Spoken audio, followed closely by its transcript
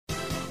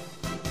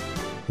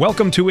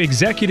Welcome to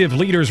Executive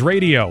Leaders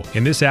Radio.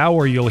 In this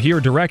hour, you'll hear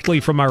directly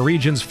from our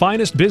region's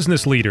finest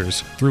business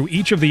leaders. Through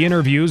each of the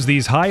interviews,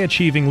 these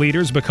high-achieving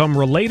leaders become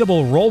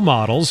relatable role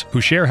models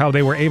who share how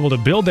they were able to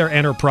build their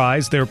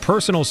enterprise, their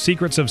personal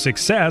secrets of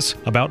success,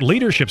 about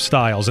leadership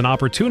styles and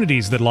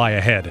opportunities that lie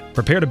ahead.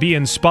 Prepare to be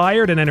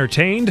inspired and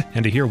entertained,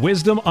 and to hear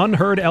wisdom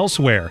unheard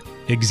elsewhere.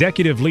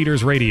 Executive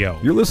Leaders Radio.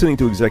 You're listening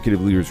to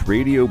Executive Leaders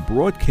Radio,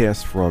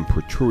 broadcast from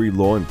Praetori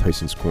Law in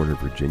Tysons Corner,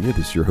 Virginia.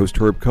 This is your host,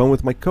 Herb Cohen,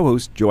 with my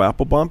co-host, Joe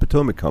Applebaum,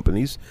 Potomac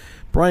Companies,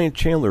 Brian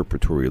Chandler,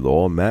 Praetori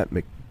Law, Matt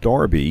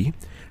McDarby,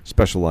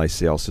 Specialized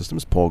Sales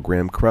Systems, Paul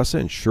Graham Cressa,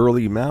 and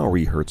Shirley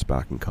Mowry,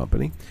 Hertzbach &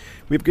 Company.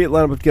 We have a great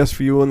lineup of guests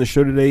for you on the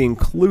show today,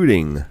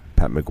 including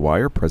Pat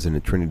McGuire,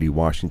 President, Trinity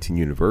Washington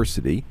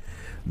University,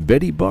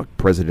 Betty Buck,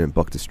 President,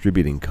 Buck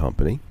Distributing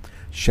Company,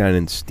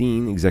 Shannon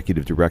Steen,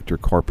 Executive Director,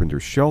 Carpenter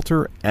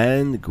Shelter,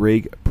 and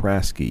Greg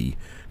Praske,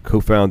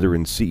 co-founder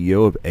and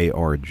CEO of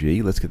ARG.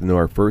 Let's get to know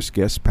our first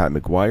guest, Pat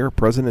McGuire,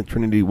 President,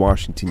 Trinity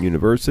Washington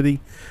University.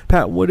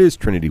 Pat, what is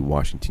Trinity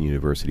Washington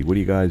University? What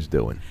are you guys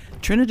doing?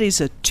 Trinity's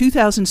a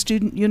 2,000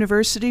 student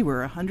university.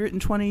 We're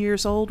 120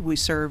 years old. We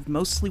serve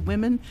mostly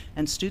women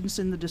and students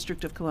in the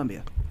District of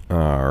Columbia.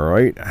 All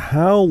right.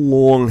 How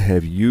long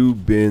have you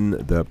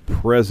been the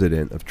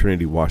president of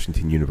Trinity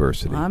Washington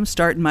University? I'm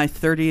starting my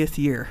 30th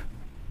year.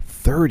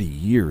 30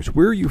 years.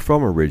 Where are you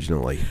from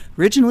originally?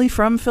 Originally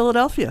from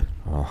Philadelphia.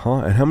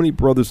 And how many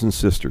brothers and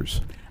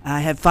sisters? I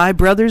have 5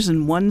 brothers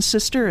and 1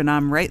 sister, and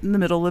I'm right in the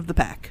middle of the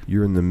pack.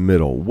 You're in the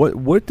middle.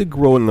 What did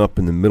growing up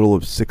in the middle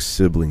of 6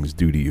 siblings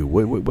do to you?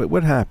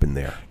 What happened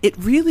there? It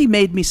really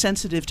made me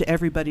sensitive to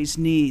everybody's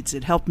needs.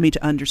 It helped me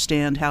to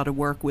understand how to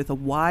work with a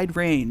wide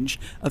range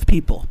of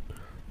people.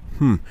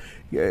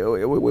 Yeah,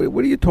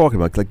 what are you talking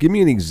about? Like, give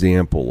me an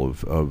example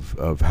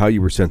of how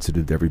you were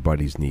sensitive to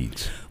everybody's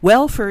needs.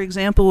 Well, for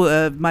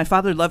example, my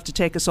father loved to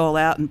take us all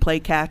out and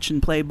play catch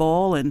and play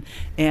ball,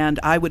 and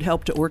I would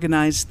help to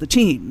organize the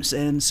teams.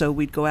 And so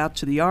we'd go out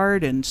to the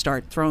yard and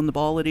start throwing the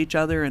ball at each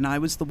other, and I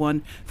was the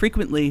one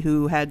frequently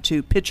who had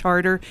to pitch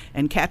harder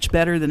and catch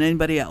better than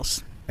anybody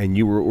else. And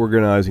you were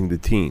organizing the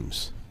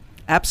teams?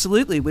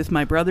 Absolutely, with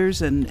my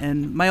brothers,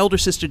 and my older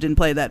sister didn't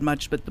play that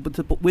much, but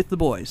with the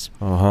boys.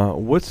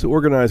 What's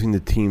organizing the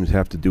teams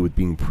have to do with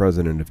being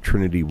president of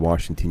Trinity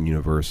Washington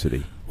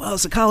University? Well,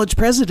 as a college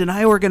president,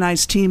 I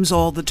organize teams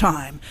all the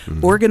time.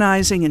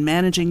 Organizing and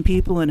managing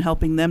people and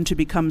helping them to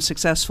become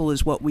successful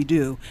is what we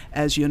do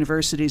as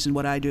universities and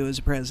what I do as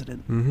a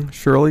president.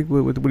 Shirley,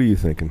 what are you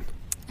thinking?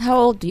 How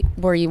old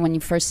were you when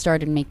you first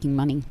started making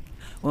money?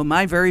 Well,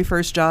 my very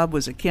first job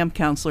was a camp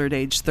counselor at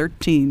age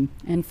 13.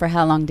 And for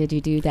how long did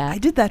you do that? I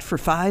did that for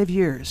 5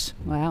 years.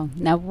 Wow.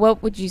 Now,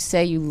 what would you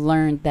say you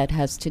learned that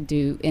has to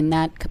do, in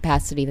that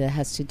capacity, that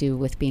has to do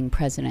with being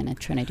president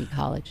at Trinity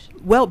College?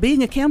 Well,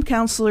 being a camp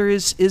counselor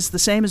is the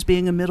same as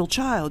being a middle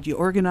child. You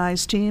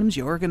organize teams,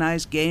 you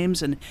organize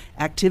games and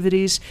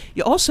activities.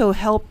 You also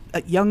help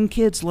young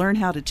kids learn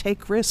how to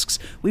take risks.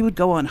 We would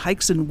go on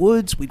hikes in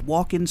woods, we'd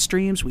walk in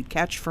streams, we'd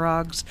catch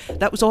frogs.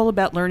 That was all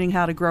about learning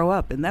how to grow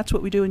up, and that's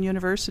what we do in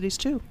universities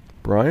too.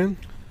 Brian?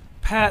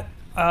 Pat,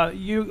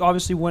 you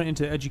obviously went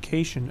into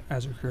education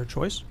as a career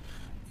choice.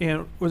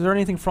 And was there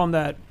anything from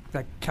that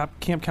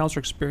camp counselor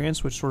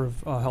experience which sort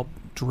of helped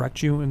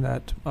direct you in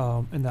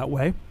that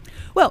way?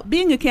 Well,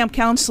 being a camp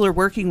counselor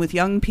working with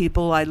young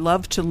people, I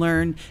love to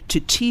learn to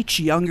teach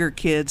younger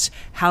kids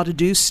how to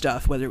do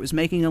stuff, whether it was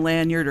making a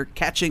lanyard or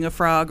catching a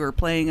frog or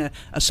playing a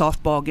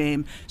softball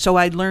game. So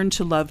I learned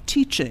to love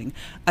teaching.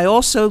 I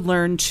also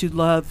learned to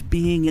love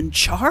being in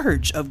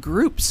charge of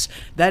groups.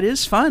 That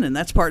is fun, and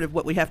that's part of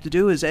what we have to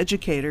do as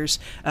educators.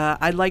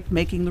 I like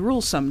making the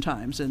rules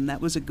sometimes, and that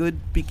was a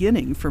good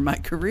beginning for my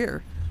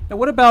career. Now,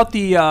 what about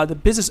the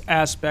business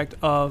aspect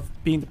of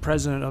being the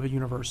president of a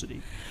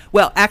university?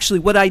 Well, actually,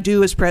 what I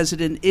do as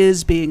president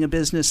is being a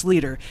business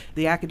leader.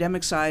 The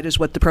academic side is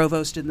what the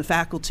provost and the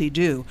faculty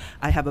do.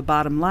 I have a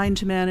bottom line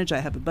to manage. I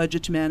have a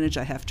budget to manage.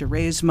 I have to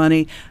raise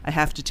money. I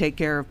have to take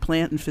care of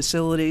plant and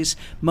facilities.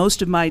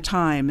 Most of my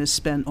time is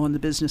spent on the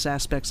business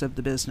aspects of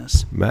the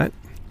business. Matt?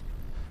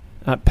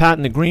 Pat,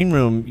 in the green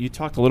room, you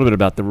talked a little bit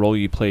about the role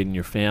you played in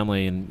your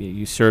family, and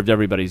you served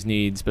everybody's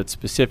needs, but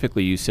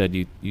specifically you said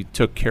you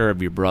took care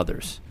of your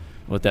brothers.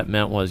 What that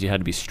meant was you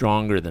had to be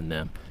stronger than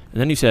them. And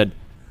then you said,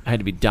 I had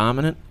to be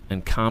dominant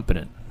and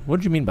competent. What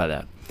did you mean by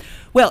that?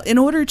 Well, in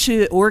order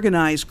to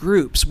organize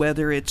groups,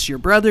 whether it's your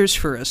brothers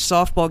for a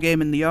softball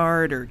game in the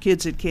yard or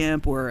kids at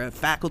camp or a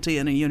faculty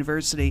in a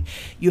university,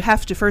 you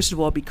have to, first of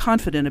all, be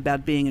confident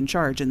about being in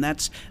charge, and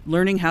that's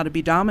learning how to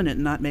be dominant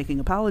and not making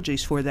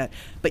apologies for that.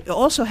 But you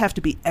also have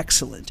to be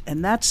excellent,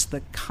 and that's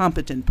the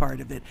competent part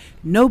of it.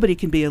 Nobody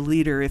can be a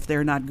leader if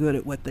they're not good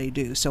at what they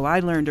do. So I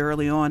learned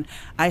early on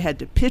I had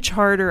to pitch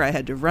harder, I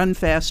had to run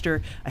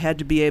faster, I had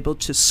to be able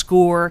to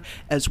score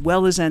as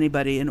well as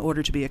anybody in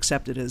order to be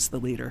accepted as the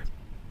leader.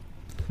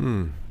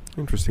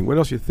 Interesting. What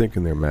else are you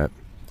thinking there, Matt?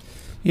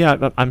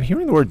 Yeah, I'm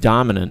hearing the word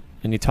dominant,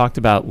 and you talked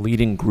about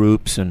leading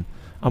groups, and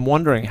I'm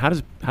wondering, how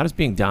does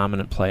being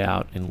dominant play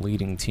out in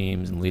leading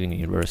teams and leading a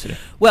university?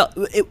 Well,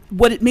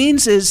 what it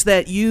means is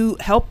that you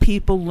help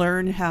people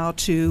learn how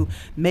to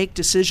make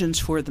decisions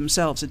for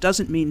themselves. It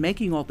doesn't mean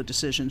making all the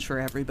decisions for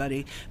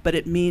everybody, but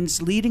it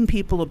means leading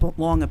people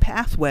along a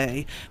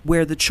pathway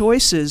where the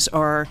choices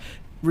are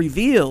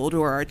revealed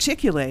or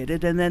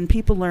articulated, and then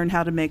people learn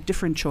how to make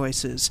different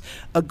choices.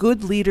 A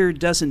good leader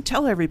doesn't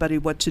tell everybody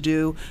what to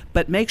do,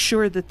 but make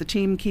sure that the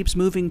team keeps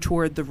moving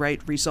toward the right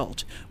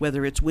result.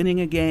 Whether it's winning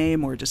a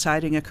game or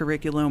deciding a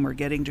curriculum or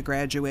getting to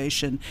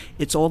graduation,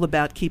 it's all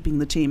about keeping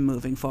the team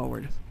moving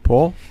forward.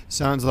 Paul?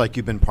 Sounds like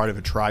you've been part of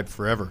a tribe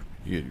forever.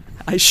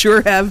 I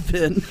sure have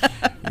been.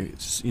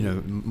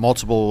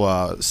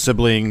 Multiple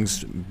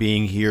siblings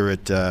being here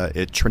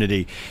at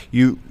Trinity.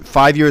 You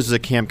 5 years as a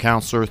camp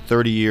counselor,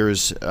 30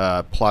 years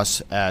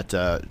plus at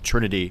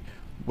Trinity.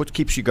 What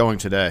keeps you going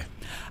today?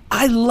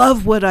 I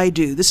love what I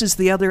do. This is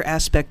the other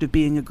aspect of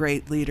being a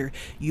great leader.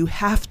 You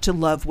have to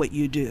love what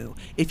you do.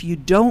 If you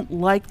don't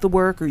like the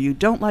work or you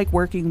don't like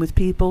working with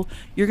people,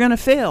 you're going to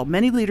fail.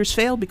 Many leaders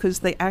fail because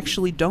they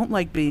actually don't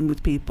like being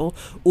with people,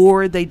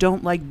 or they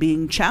don't like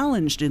being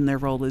challenged in their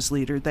role as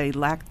leader. They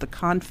lack the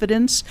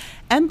confidence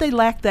and they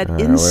lack that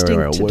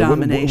instinct to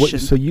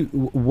domination.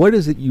 What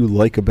is it you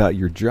like about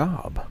your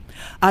job?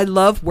 I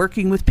love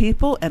working with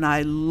people, and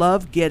I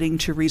love getting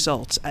to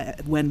results.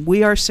 When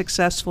we are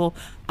successful,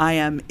 I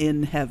am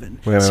in heaven.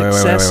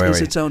 Success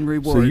is its own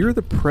reward. So you're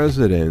the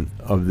president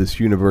of this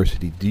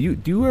university. Do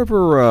you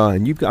ever?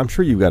 I'm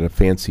sure you've got a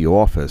fancy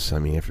office. I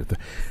mean,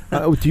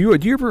 do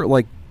you ever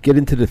like get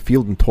into the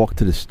field and talk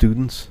to the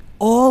students?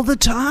 All the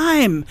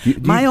time. Do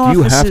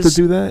you have to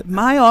do that?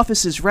 My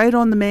office is right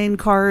on the main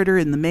corridor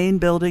in the main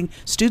building.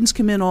 Students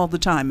come in all the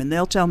time, and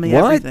they'll tell me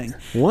everything.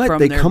 What?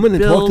 They come in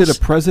and talk to the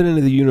president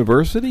of the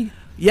university?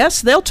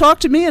 Yes, they'll talk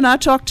to me, and I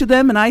talk to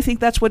them, and I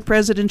think that's what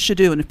presidents should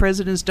do. And if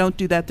presidents don't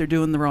do that, they're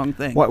doing the wrong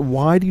thing.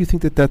 Why do you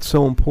think that that's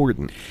so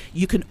important?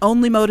 You can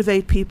only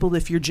motivate people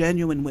if you're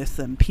genuine with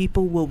them.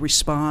 People will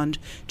respond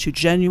to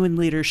genuine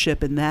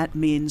leadership, and that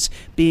means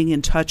being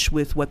in touch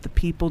with what the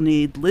people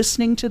need,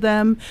 listening to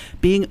them,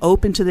 being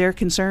open to their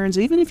concerns,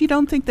 even if you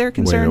don't think their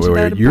concerns are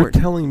that important. You're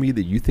telling me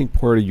that you think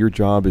part of your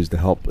job is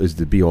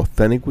to be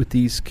authentic with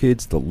these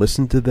kids, to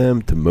listen to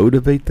them, to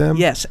motivate them?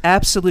 Yes,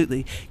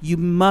 absolutely. You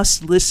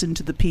must listen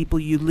to the people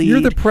you lead. You're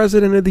the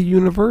president of the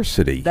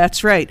university.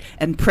 That's right.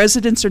 And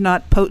presidents are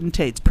not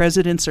potentates.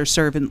 Presidents are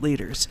servant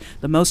leaders.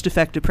 The most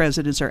effective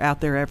presidents are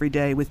out there every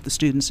day with the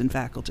students and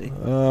faculty.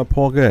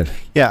 Paul, go ahead.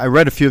 Yeah, I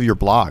read a few of your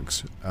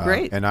blogs.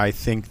 Great. And I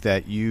think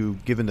that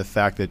given the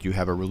fact that you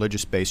have a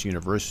religious-based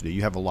university,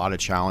 you have a lot of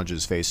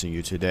challenges facing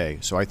you today.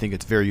 So I think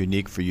it's very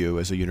unique for you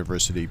as a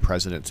university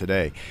president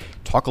today.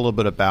 Talk a little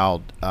bit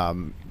about,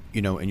 in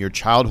your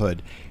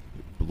childhood,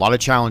 a lot of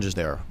challenges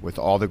there with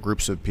all the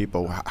groups of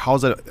people.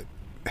 How's that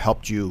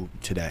helped you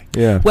today?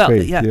 Yeah. Well,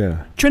 faith,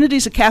 yeah.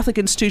 Trinity's a Catholic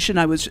institution.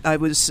 I was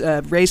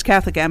raised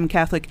Catholic. I'm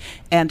Catholic,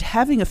 and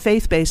having a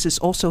faith basis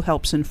also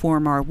helps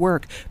inform our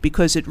work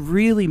because it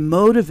really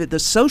the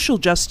social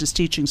justice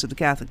teachings of the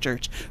Catholic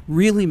Church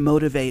really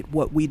motivate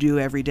what we do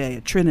every day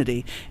at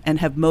Trinity and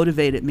have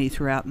motivated me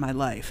throughout my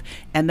life.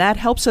 And that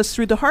helps us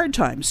through the hard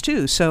times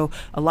too. So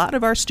a lot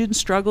of our students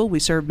struggle. We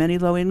serve many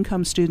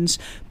low-income students,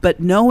 but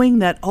knowing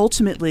that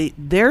ultimately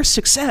their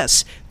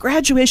success,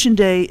 graduation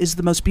day is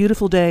the most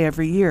beautiful day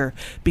every year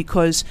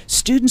because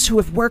students who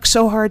have worked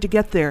so hard to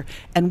get there,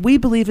 and we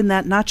believe in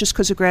that not just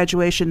because of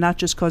graduation, not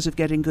just because of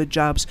getting good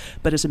jobs,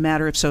 but as a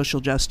matter of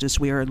social justice.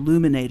 We are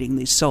illuminating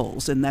these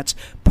souls, and that's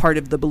part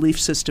of the belief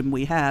system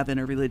we have in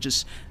a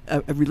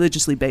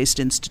religiously based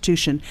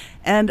institution.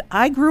 And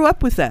I grew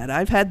up with that.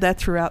 I've had that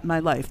throughout my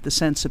life, the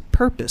sense of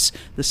purpose,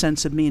 the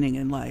sense of meaning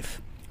in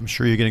life. I'm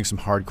sure you're getting some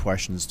hard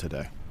questions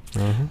today.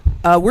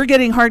 We're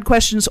getting hard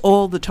questions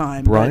all the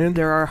time. Brian?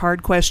 There are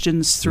hard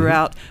questions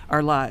throughout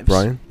our lives.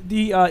 Brian?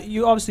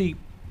 You obviously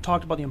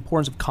talked about the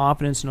importance of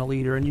confidence in a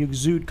leader, and you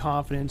exude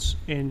confidence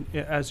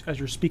as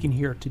you're speaking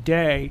here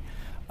today.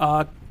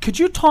 Could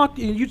you talk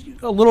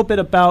a little bit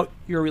about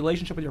your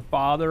relationship with your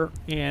father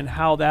and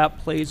how that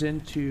plays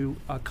into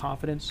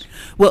confidence?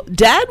 Well,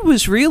 Dad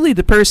was really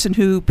the person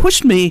who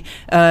pushed me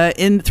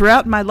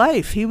throughout my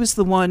life. He was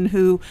the one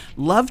who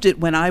loved it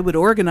when I would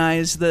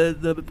organize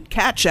the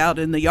catch out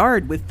in the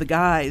yard with the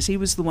guys. He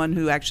was the one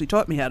who actually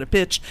taught me how to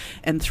pitch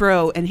and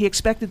throw, and he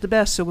expected the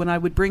best. So when I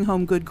would bring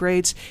home good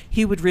grades,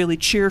 he would really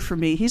cheer for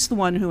me. He's the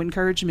one who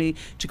encouraged me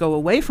to go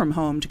away from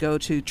home to go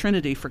to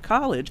Trinity for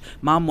college.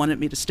 Mom wanted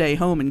me to stay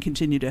home and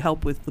continue to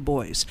help with the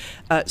boys.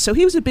 So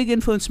he was a big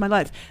influence in my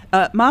life.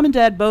 Mom and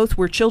Dad both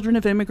were children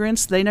of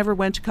immigrants. They never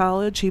went to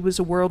college. He was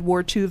a World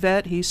War II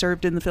vet. He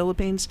served in the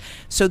Philippines.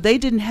 So they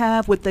didn't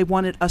have what they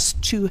wanted us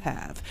to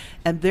have.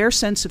 And their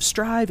sense of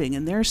striving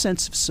and their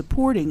sense of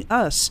supporting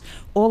us,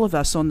 all of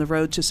us on the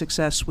road to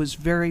success, was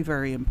very,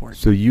 very important.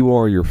 So you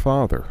are your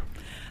father.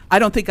 I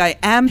don't think I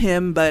am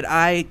him, but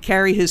I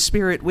carry his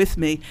spirit with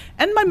me.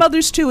 And my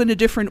mother's too, in a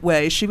different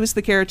way. She was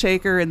the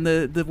caretaker and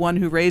the one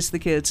who raised the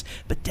kids,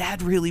 but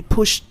Dad really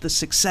pushed the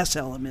success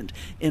element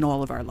in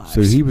all of our lives.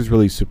 So he was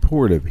really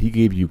supportive. He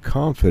gave you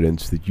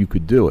confidence that you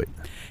could do it.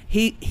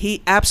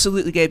 He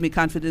absolutely gave me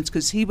confidence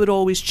because he would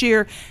always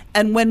cheer.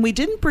 And when we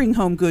didn't bring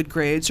home good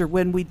grades or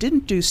when we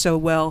didn't do so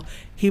well,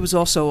 he was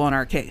also on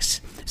our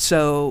case.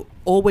 So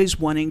always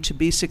wanting to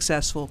be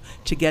successful,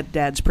 to get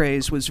Dad's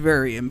praise was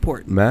very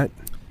important. Matt?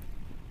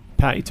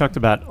 Pat, you talked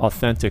about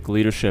authentic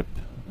leadership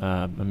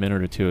a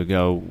minute or two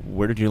ago.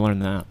 Where did you learn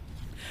that?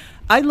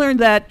 I learned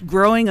that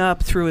growing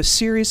up through a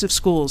series of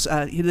schools.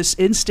 This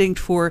instinct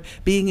for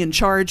being in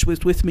charge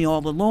was with me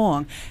all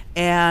along.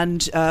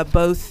 And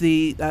both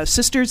the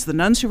sisters, the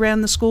nuns who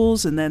ran the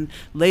schools, and then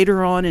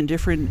later on in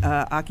different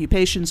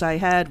occupations I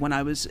had. When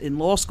I was in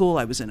law school,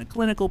 I was in a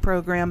clinical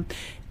program.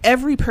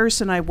 Every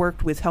person I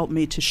worked with helped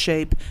me to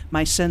shape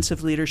my sense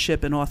of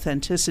leadership and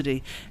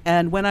authenticity.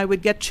 And when I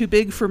would get too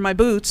big for my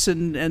boots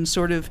and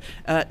sort of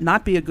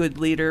not be a good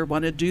leader,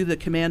 want to do the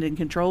command and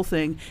control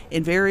thing,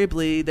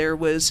 invariably there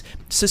was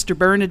Sister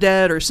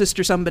Bernadette or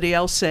Sister somebody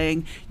else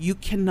saying, you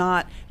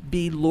cannot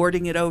be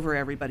lording it over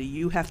everybody.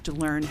 You have to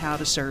learn how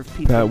to serve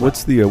people. Pat,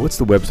 what's the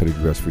website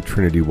address for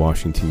Trinity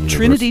Washington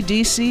University?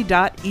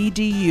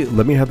 TrinityDC.edu.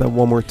 Let me have that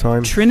one more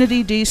time.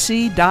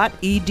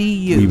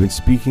 TrinityDC.edu. We've been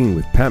speaking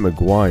with Pat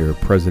McGuire,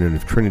 president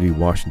of Trinity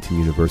Washington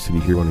University,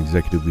 here on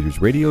Executive Leaders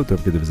Radio. Don't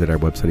forget to visit our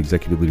website,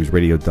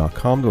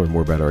 executiveleadersradio.com, to learn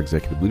more about our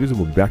executive leaders, and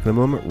we'll be back in a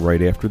moment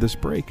right after this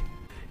break.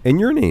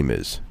 And your name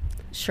is?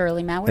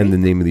 Shirley Mowry. And the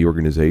name of the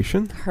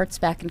organization?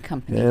 Hertzback and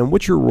Company. And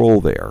what's your role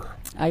there?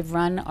 I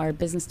run our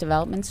business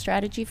development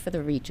strategy for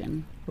the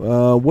region.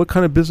 What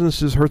kind of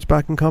business is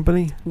Hertzback and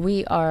Company?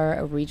 We are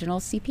a regional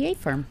CPA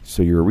firm.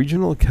 So you're a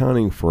regional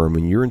accounting firm,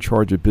 and you're in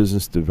charge of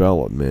business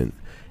development.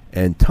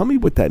 And tell me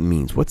what that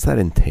means. What's that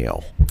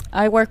entail?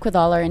 I work with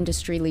all our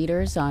industry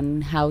leaders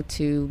on how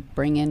to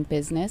bring in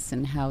business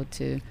and how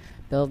to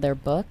build their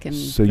book. And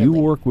so you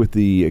work with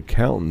the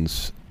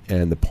accountants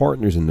and the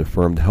partners in the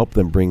firm to help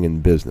them bring in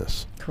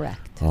business.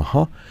 Correct.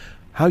 Uh-huh.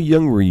 How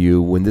young were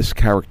you when this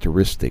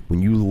characteristic,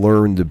 when you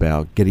learned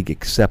about getting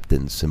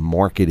acceptance and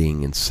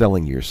marketing and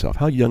selling yourself?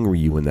 How young were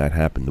you when that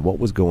happened? What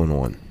was going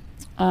on?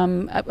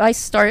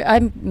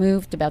 I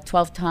moved about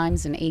 12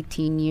 times in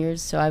 18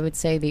 years, so I would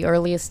say the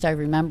earliest I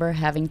remember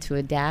having to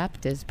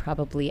adapt is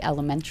probably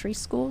elementary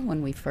school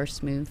when we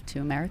first moved to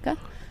America.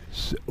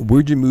 So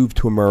where'd you move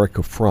to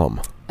America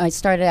from? I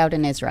started out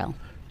in Israel.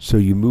 So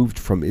you moved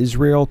from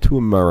Israel to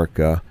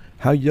America.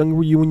 How young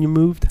were you when you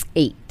moved?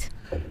 8.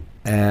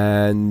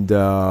 And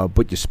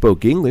but you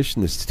spoke English,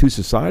 and the two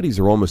societies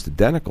are almost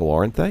identical,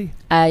 aren't they?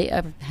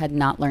 I had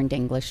not learned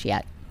English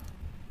yet.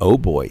 Oh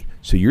boy.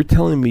 So you're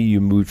telling me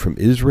you moved from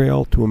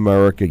Israel to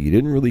America, you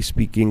didn't really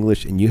speak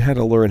English, and you had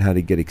to learn how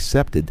to get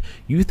accepted.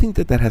 You think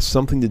that has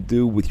something to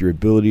do with your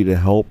ability to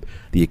help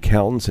the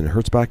accountants and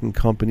Hertzback and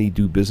Company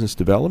do business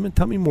development?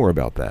 Tell me more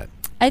about that.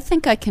 I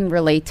think I can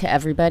relate to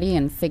everybody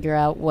and figure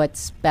out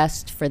what's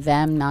best for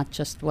them, not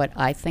just what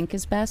I think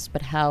is best,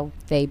 but how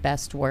they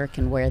best work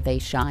and where they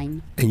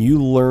shine. And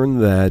you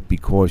learned that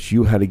because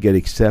you had to get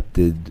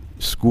accepted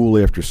school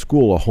after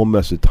school a whole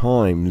mess of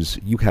times.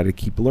 You had to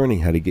keep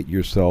learning how to get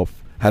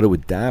yourself, how to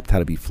adapt, how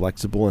to be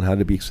flexible, and how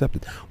to be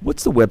accepted.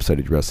 What's the website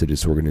address of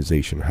this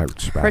organization,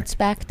 Hertzback?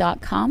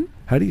 Hertzback.com.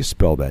 How do you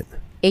spell that?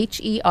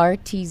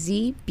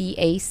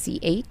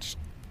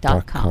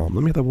 HERTZBACH.com.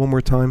 Let me have that one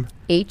more time.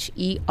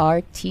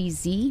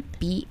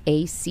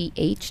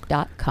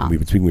 HERTZBACH.com. We've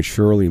been speaking with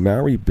Shirley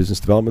Mowry, Business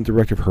Development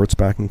Director of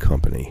Hertzback and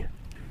Company.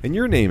 And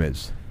your name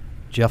is?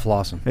 Jeff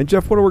Lawson. And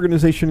Jeff, what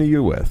organization are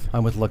you with?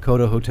 I'm with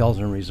Lakota Hotels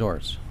and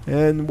Resorts.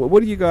 And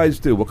what do you guys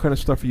do? What kind of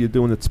stuff are you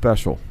doing that's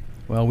special?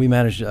 Well, we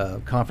manage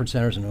conference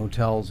centers and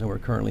hotels, and we're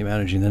currently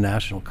managing the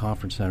National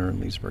Conference Center in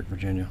Leesburg,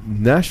 Virginia.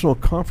 National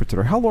Conference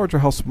Center. How large or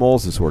how small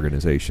is this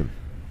organization?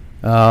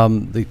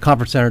 The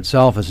conference center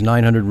itself is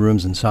 900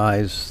 rooms in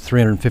size,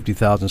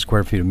 350,000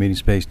 square feet of meeting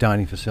space,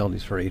 dining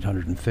facilities for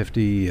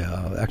 850,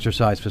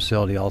 exercise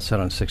facility, all set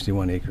on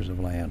 61 acres of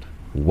land.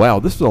 Wow,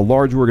 this is a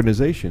large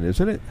organization,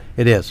 isn't it?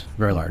 It is,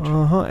 very large.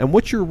 Uh-huh. And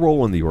what's your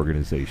role in the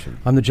organization?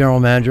 I'm the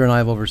general manager, and I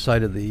have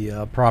oversight of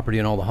the property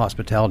and all the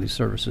hospitality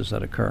services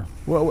that occur.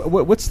 Well,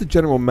 what's the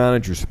general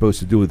manager supposed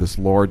to do with this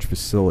large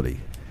facility?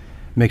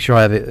 Make sure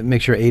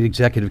 8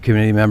 executive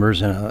committee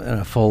members and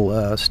a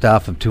full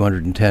staff of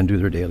 210 do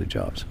their daily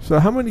jobs. So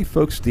how many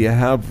folks do you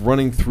have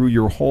running through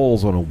your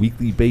halls on a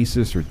weekly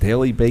basis or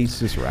daily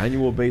basis or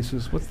annual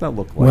basis? What's that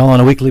look like? Well, on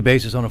a weekly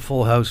basis, on a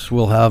full house,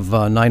 we'll have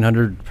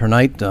 900 per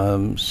night,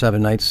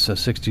 7 nights,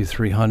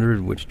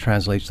 6,300, which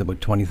translates to about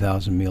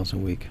 20,000 meals a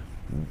week.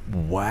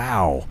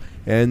 Wow.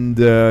 And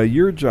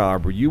your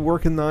job, are you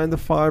working 9 to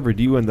 5, or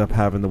do you end up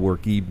having to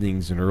work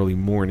evenings and early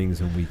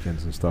mornings and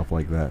weekends and stuff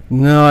like that?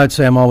 No, I'd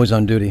say I'm always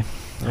on duty.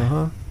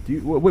 Uh-huh.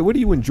 What do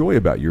you enjoy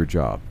about your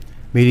job?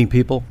 Meeting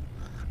people,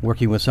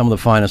 working with some of the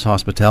finest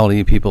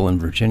hospitality people in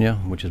Virginia,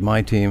 which is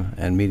my team,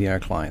 and meeting our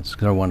clients,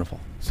 because they're wonderful.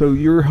 So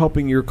you're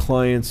helping your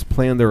clients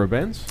plan their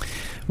events?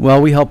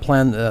 Well, we help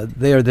plan.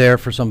 They are there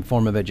for some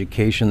form of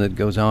education that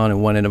goes on at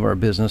one end of our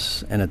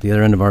business, and at the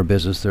other end of our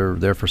business, they're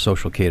there for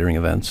social catering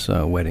events,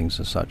 weddings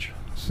and such.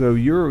 So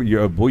you're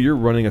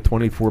running a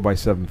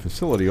 24/7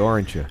 facility,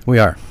 aren't you? We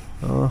are.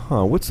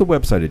 What's the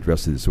website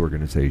address of this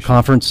organization?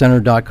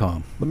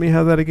 Conferencecenter.com. Let me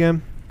have that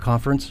again.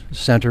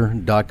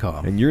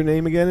 Conferencecenter.com. And your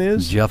name again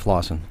is? Jeff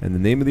Lawson. And the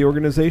name of the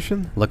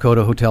organization?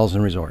 Lakota Hotels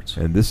and Resorts.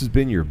 And this has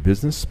been your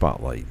Business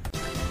Spotlight.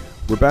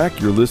 We're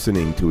back. You're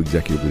listening to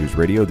Executive Leaders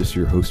Radio. This is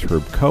your host,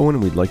 Herb Cohen,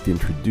 and we'd like to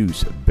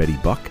introduce Betty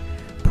Buck,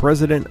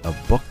 president of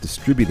Buck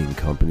Distributing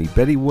Company.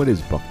 Betty, what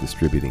is Buck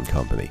Distributing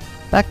Company?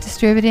 Buck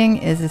Distributing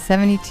is a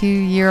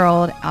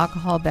 72-year-old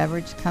alcohol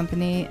beverage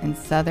company in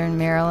southern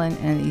Maryland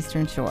and the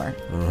Eastern Shore.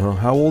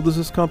 How old is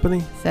this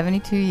company?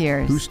 72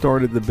 years. Who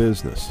started the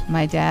business?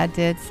 My dad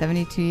did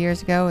 72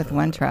 years ago with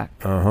one truck.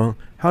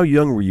 How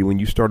young were you when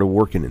you started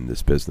working in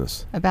this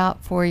business?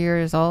 About 4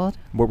 years old.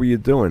 What were you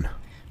doing?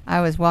 I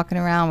was walking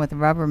around with a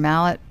rubber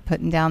mallet,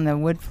 putting down the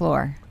wood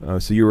floor.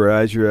 So you were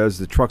as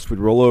the trucks would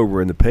roll over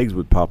and the pegs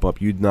would pop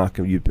up, you'd knock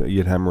them,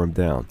 you'd hammer them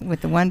down.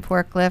 With the one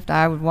forklift,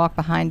 I would walk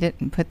behind it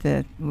and put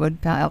the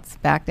wood pallets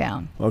back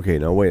down. Okay,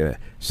 now wait a minute.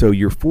 So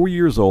you're 4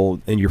 years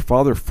old, and your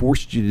father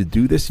forced you to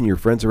do this, and your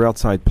friends are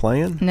outside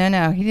playing?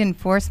 No, he didn't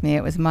force me.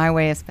 It was my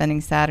way of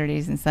spending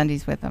Saturdays and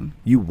Sundays with him.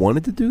 You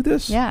wanted to do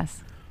this?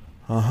 Yes.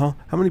 How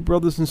many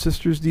brothers and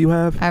sisters do you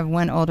have? I have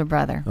one older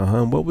brother.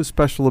 What was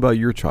special about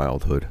your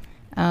childhood?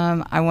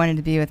 I wanted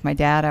to be with my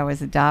dad. I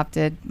was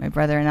adopted, my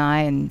brother and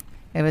I, and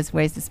it was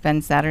ways to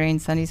spend Saturday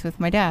and Sundays with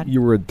my dad.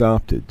 You were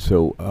adopted.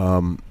 So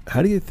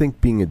how do you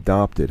think being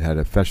adopted had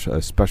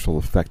a special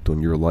effect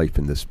on your life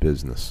in this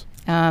business?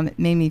 It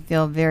made me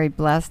feel very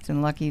blessed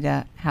and lucky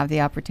to have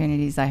the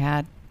opportunities I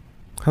had.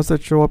 How's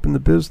that show up in the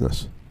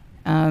business?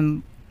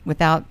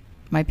 Without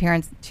my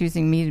parents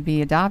choosing me to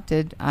be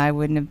adopted, I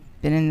wouldn't have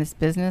been in this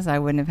business. I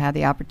wouldn't have had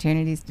the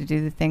opportunities to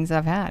do the things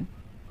I've had.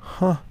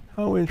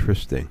 How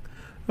interesting.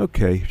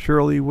 Okay,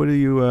 Shirley, what are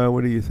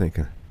you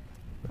thinking?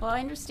 Well, I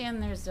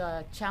understand there's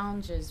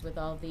challenges with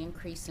all the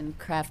increase in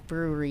craft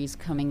breweries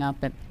coming up,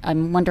 but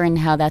I'm wondering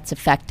how that's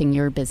affecting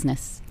your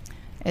business.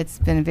 It's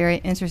been a very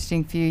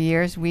interesting few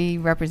years. We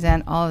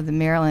represent all of the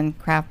Maryland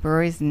craft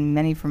breweries and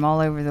many from all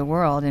over the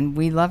world, and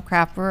we love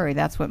craft brewery.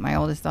 That's what my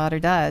oldest daughter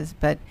does,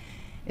 but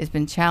it's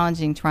been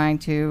challenging trying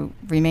to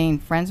remain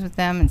friends with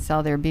them and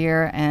sell their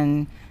beer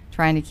and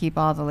trying to keep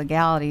all the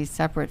legalities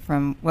separate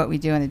from what we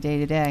do in the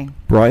day-to-day.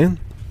 Brian?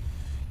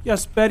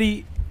 Yes,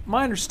 Betty,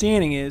 my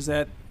understanding is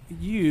that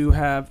you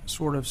have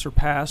sort of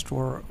surpassed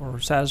or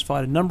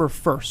satisfied a number of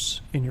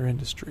firsts in your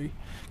industry.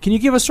 Can you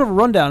give us sort of a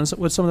rundown of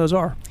what some of those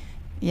are?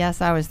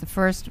 Yes, I was the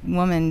first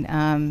woman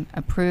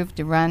approved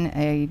to run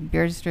a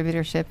beer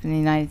distributorship in the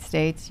United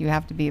States. You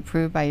have to be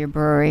approved by your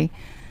brewery.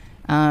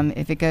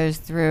 If it goes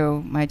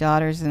through, my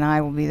daughters and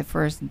I will be the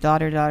first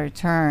daughter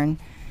turn.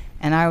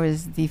 And I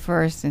was the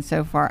first and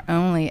so far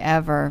only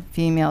ever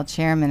female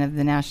chairman of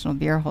the National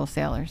Beer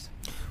Wholesalers.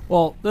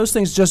 Well, those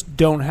things just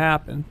don't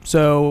happen.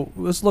 So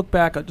let's look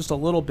back at just a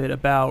little bit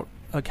about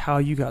like how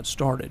you got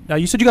started. Now,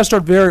 you said you got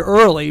started very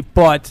early,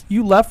 but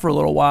you left for a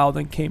little while,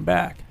 then came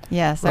back.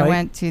 Yes, right? I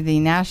went to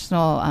the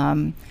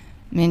National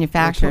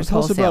Manufacturers Tell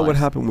us Wholesalers. about what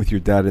happened with your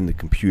dad and the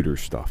computer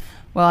stuff.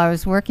 Well, I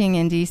was working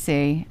in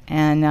D.C.,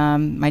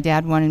 and my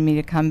dad wanted me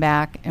to come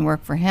back and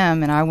work for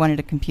him, and I wanted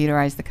to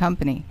computerize the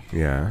company.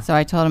 Yeah. So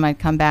I told him I'd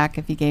come back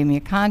if he gave me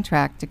a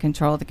contract to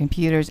control the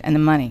computers and the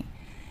money.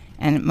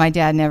 And my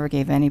dad never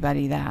gave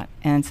anybody that.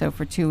 And so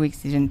for 2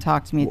 weeks, he didn't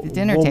talk to me at the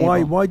dinner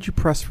table. Why'd you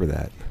press for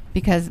that?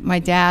 Because my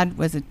dad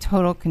was a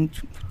total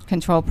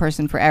control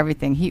person for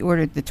everything. He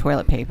ordered the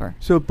toilet paper.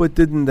 So, but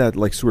didn't that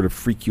like sort of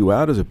freak you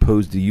out as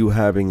opposed to you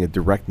having a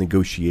direct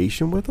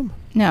negotiation with him?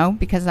 No,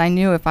 because I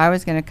knew if I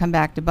was going to come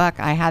back to Buck,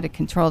 I had to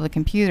control the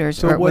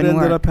computers or it So what wouldn't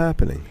ended work. up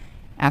happening?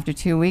 After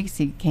 2 weeks,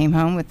 he came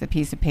home with a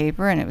piece of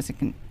paper, and it was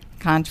a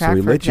contract So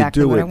he for let exactly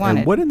you do what it. I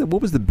wanted. And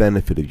what was the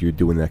benefit of you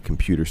doing that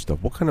computer stuff?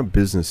 What kind of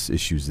business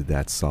issues did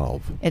that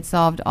solve? It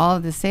solved all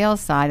of the sales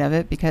side of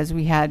it because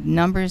we had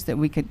numbers that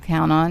we could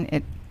count on.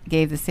 It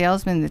gave the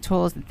salesmen the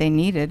tools that they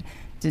needed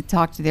to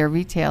talk to their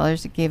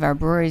retailers. It gave our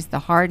breweries the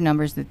hard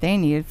numbers that they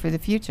needed for the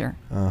future.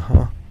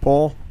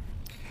 Paul?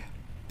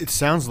 It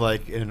sounds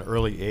like at an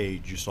early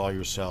age you saw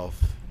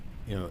yourself,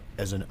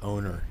 as an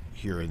owner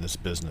here in this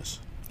business.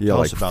 Yeah, Tell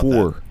like us about 4.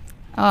 that.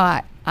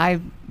 Oh,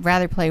 I'd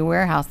rather play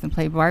warehouse than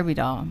play Barbie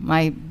doll.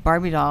 My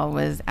Barbie doll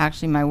was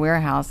actually my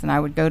warehouse, and I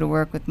would go to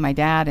work with my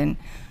dad and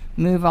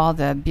move all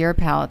the beer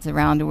pallets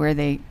around to where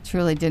they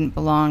truly didn't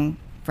belong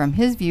from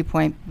his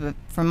viewpoint, but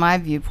from my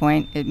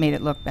viewpoint, it made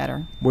it look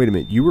better. Wait a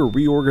minute. You were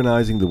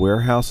reorganizing the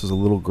warehouse as a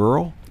little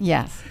girl?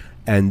 Yes.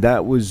 And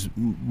that was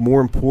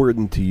more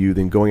important to you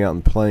than going out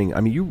and playing.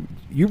 I mean,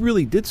 you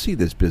really did see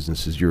this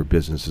business as your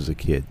business as a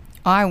kid.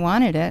 I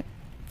wanted it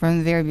from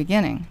the very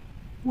beginning.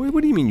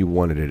 What do you mean you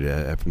wanted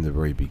it from the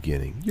very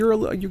beginning? You're a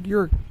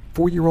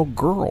 4-year-old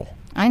girl.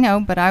 I know,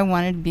 but I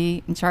wanted to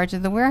be in charge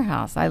of the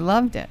warehouse. I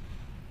loved it.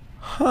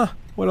 Huh.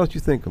 What else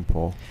you thinking,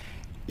 Paul?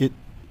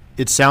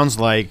 It sounds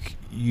like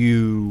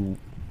you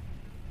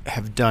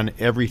have done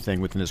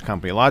everything within this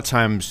company. A lot of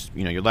times,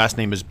 your last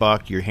name is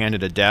Buck, you're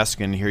handed a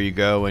desk, and here you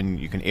go, and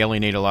you can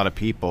alienate a lot of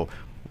people.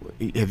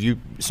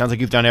 Sounds like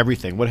you've done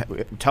everything.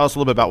 Tell us a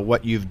little bit about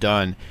what you've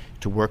done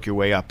to work your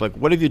way up. Like,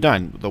 what have you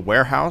done? The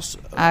warehouse?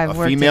 A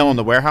female in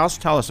the warehouse?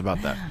 Tell us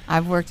about that.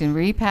 I've worked in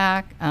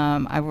repack.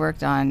 I've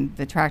worked on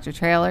the tractor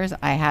trailers.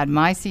 I had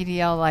my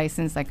CDL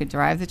license. I could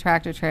drive the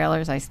tractor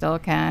trailers. I still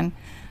can.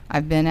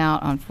 I've been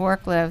out on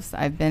forklifts.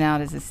 I've been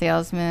out as a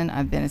salesman.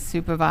 I've been a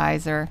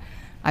supervisor.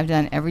 I've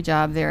done every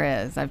job there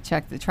is. I've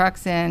checked the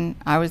trucks in.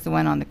 I was the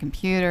one on the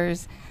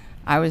computers.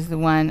 I was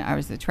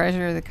the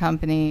treasurer of the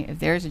company. If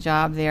there's a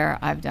job there,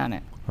 I've done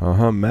it.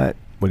 Matt,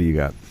 what do you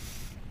got?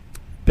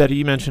 Betty,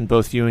 you mentioned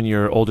both you and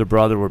your older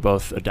brother were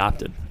both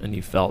adopted, and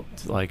you felt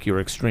like you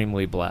were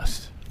extremely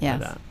blessed by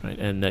that, right?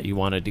 And that you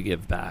wanted to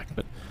give back.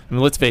 But I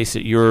mean, let's face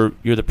it, you're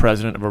the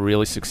president of a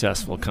really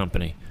successful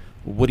company.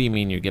 What do you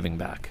mean you're giving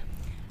back?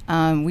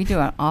 We do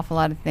an awful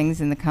lot of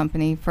things in the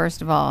company.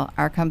 First of all,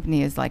 our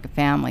company is like a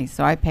family,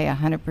 so I pay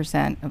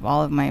 100% of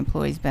all of my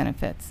employees'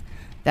 benefits.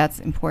 That's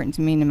important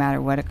to me no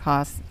matter what it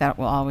costs. That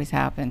will always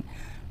happen.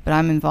 But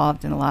I'm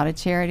involved in a lot of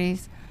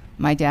charities.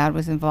 My dad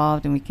was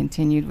involved, and we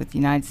continued with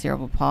United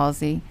Cerebral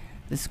Palsy.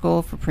 The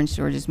school for Prince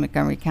George's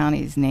Montgomery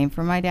County is named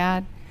for my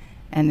dad.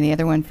 And the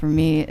other one for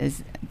me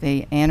is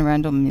the Anne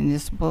Arundel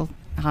Municipal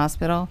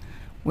Hospital,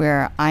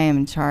 where I am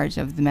in charge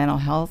of the mental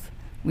health.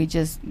 We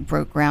just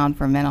broke ground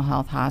for a mental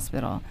health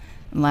hospital.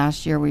 And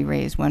last year we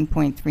raised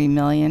 $1.3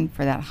 million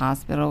for that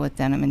hospital with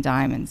Denim and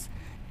Diamonds.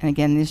 And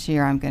again, this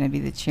year I'm going to be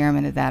the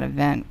chairman of that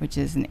event, which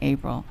is in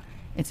April.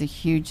 It's a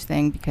huge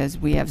thing because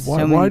we have so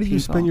many people. Why do you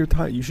spend your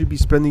time? You should be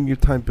spending your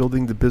time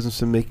building the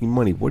business and making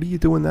money. What are you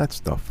doing that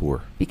stuff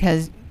for?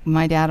 Because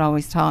my dad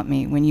always taught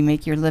me, when you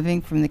make your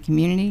living from the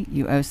community,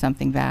 you owe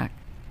something back.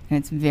 And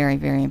it's very,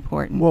 very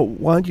important. Well,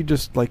 why don't you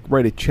just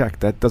write a check?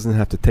 That doesn't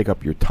have to take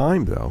up your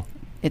time, though.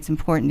 It's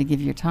important to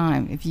give your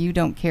time. If you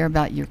don't care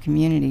about your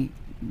community,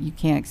 you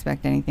can't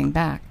expect anything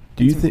back.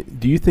 Do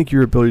you think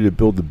your ability to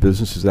build the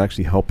business is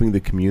actually helping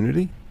the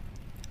community?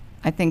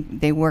 I think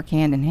they work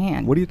hand in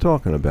hand. What are you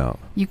talking about?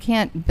 You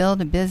can't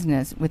build a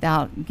business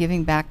without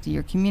giving back to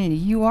your community.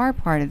 You are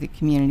part of the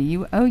community.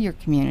 You owe your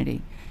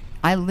community.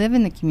 I live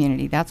in the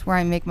community. That's where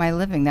I make my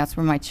living. That's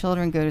where my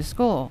children go to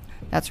school.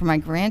 That's where my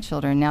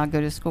grandchildren now go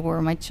to school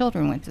where my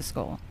children went to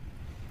school.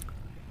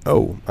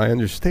 Oh, I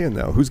understand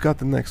now. Who's got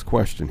the next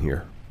question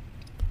here?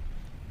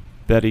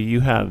 Betty, you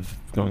have,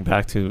 going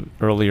back to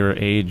earlier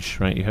age,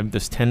 right, you have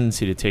this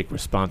tendency to take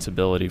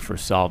responsibility for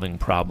solving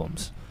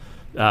problems.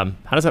 How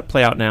does that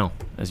play out now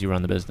as you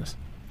run the business?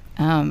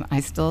 I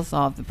still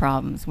solve the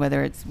problems,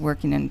 whether it's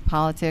working in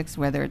politics,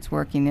 whether it's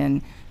working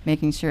in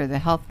making sure the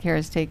health care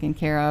is taken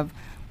care of,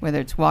 whether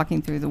it's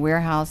walking through the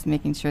warehouse,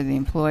 making sure the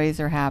employees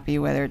are happy,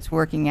 whether it's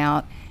working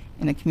out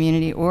in the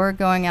community or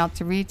going out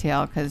to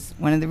retail because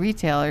one of the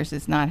retailers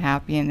is not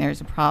happy and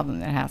there's a problem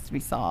that has to be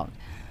solved.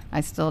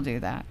 I still do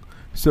that.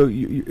 So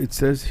it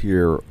says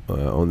here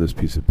on this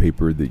piece of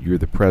paper that you're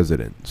the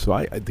president. So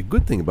the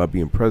good thing about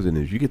being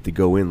president is you get to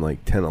go in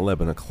 10,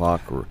 11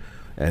 o'clock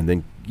and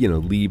then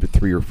leave at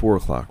 3 or 4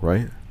 o'clock,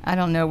 right? I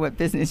don't know what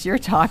business you're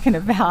talking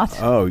about.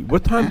 Oh,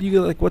 what time do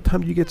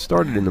you get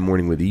started in the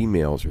morning with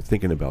emails or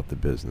thinking about the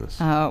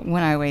business?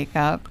 When I wake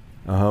up.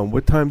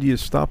 What time do you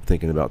stop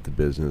thinking about the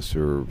business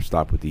or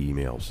stop with the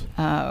emails?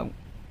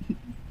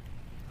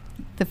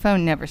 The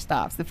phone never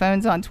stops. The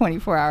phone's on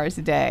 24 hours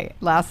a day.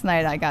 Last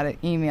night I got an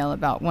email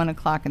about 1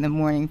 o'clock in the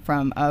morning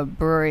from a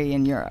brewery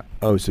in Europe.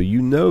 Oh, so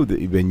you know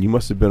that you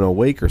must have been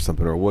awake or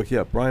something or woke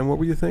you up. Brian, what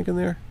were you thinking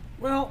there?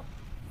 Well,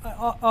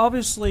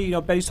 obviously,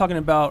 Betty's talking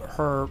about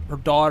her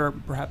daughter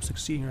perhaps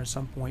succeeding her at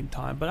some point in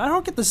time, but I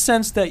don't get the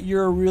sense that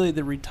you're really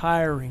the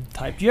retiring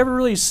type. Do you ever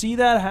really see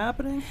that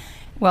happening?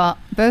 Well,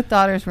 both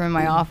daughters were in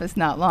my office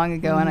not long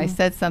ago, and I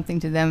said something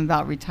to them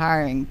about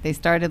retiring. They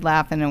started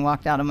laughing and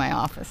walked out of my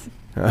office.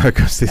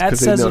 That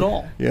says it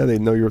all. Yeah, they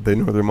know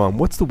their mom.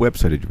 What's the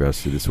website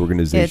address of this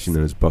organization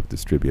that is Buck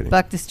Distributing?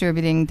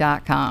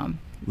 BuckDistributing.com.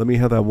 Let me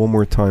have that one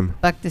more time.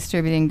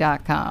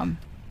 BuckDistributing.com.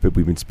 But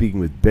we've been speaking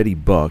with Betty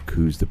Buck,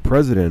 who's the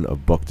president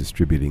of Buck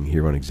Distributing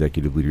here on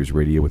Executive Leaders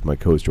Radio with my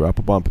co-host Joe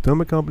Applebaum,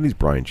 Potomac Companies,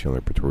 Brian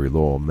Chandler, Pretoria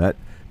Law, Matt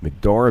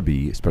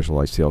McDarby,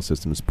 Specialized Sales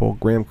Systems, Paul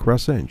Graham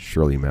Cressa, and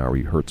Shirley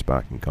Mowry,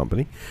 Hertzbach and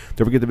Company.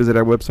 Don't forget to visit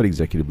our website,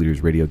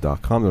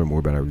 executiveleadersradio.com, to learn more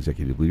about our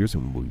executive leaders,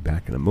 and we'll be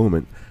back in a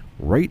moment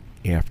right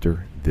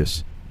after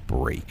this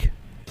break.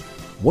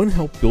 Want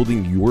help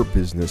building your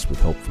business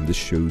with help from this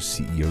show's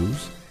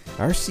CEOs?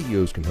 Our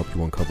CEOs can help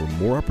you uncover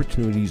more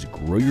opportunities,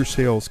 grow your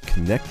sales,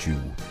 connect you,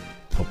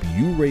 help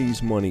you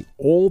raise money,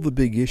 all the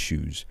big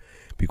issues,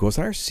 because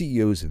our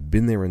CEOs have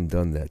been there and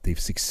done that. They've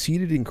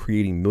succeeded in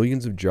creating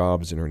millions of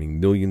jobs and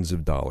earning millions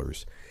of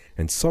dollars,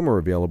 and some are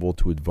available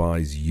to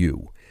advise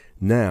you.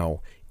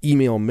 Now,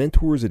 email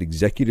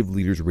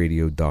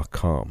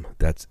mentors@executiveleadersradio.com.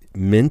 That's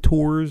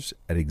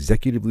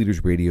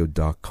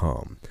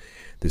mentors@executiveleadersradio.com.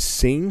 The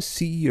same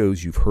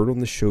CEOs you've heard on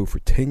the show for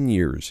 10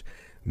 years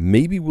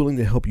may be willing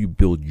to help you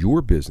build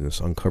your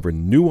business, uncover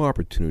new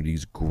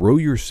opportunities, grow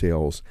your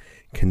sales,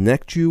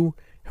 connect you,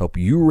 help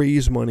you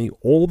raise money,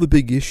 all the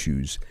big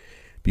issues,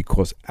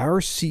 because our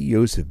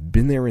CEOs have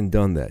been there and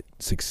done that,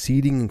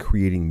 succeeding in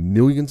creating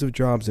millions of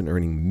jobs and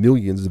earning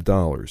millions of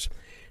dollars.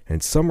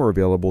 And some are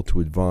available to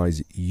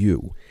advise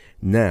you.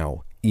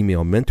 Now,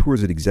 email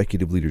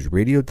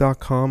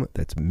mentors@executiveleadersradio.com.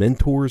 That's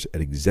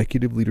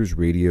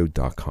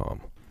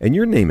mentors@executiveleadersradio.com. And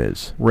your name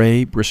is?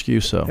 Ray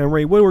Briscuso. And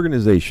Ray, what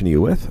organization are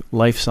you with?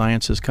 Life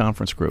Sciences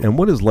Conference Group. And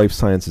what is Life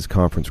Sciences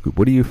Conference Group?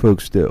 What do you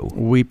folks do?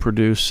 We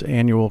produce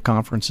annual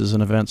conferences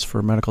and events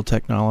for medical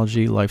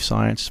technology, life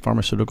science,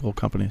 pharmaceutical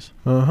companies.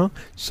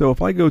 So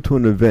if I go to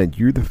an event,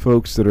 you're the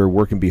folks that are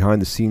working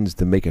behind the scenes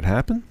to make it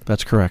happen?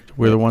 That's correct.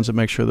 We're the ones that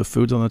make sure the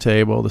food's on the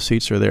table, the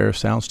seats are there,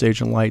 soundstage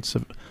and lights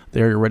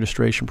there, your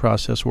registration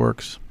process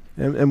works.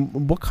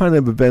 And what kind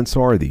of events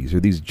are these?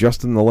 Are these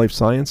just in the life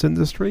science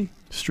industry?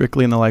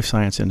 Strictly in the life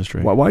science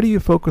industry. Why do you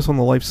focus on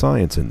the life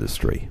science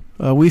industry?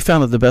 We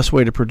found that the best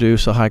way to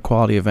produce a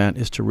high-quality event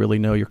is to really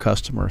know your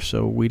customer.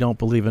 So we don't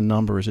believe in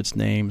numbers, it's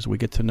names. We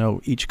get to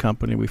know each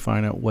company. We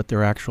find out what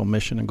their actual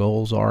mission and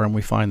goals are, and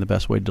we find the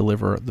best way to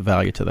deliver the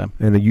value to them.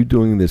 And are you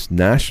doing this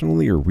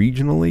nationally or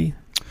regionally?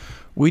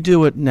 We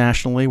do it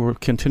nationally. We'll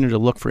continue to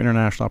look for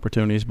international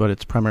opportunities, but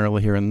it's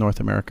primarily here in North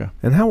America.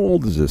 And how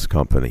old is this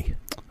company?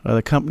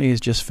 The company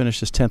has just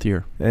finished its 10th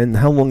year. And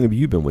how long have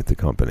you been with the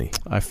company?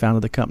 I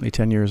founded the company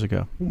 10 years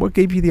ago. What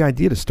gave you the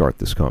idea to start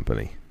this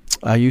company?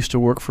 I used to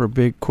work for a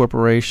big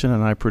corporation,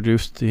 and I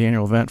produced the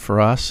annual event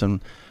for us. And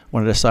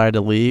when I decided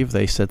to leave,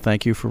 they said,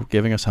 "Thank you for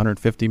giving us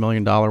 $150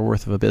 million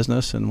worth of a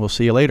business, and we'll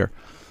see you later."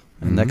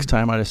 And next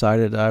time I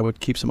decided I would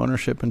keep some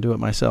ownership and do it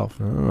myself.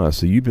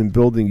 So you've been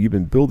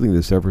building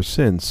this ever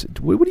since.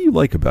 What do you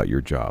like about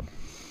your job?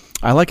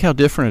 I like how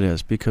different it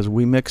is because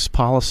we mix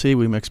policy,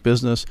 we mix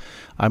business.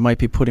 I might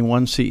be putting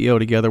one CEO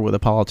together with a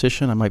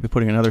politician. I might be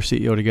putting another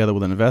CEO together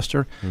with an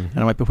investor. And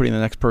I might be putting the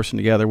next person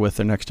together with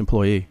their next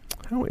employee.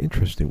 How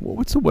interesting.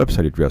 What's the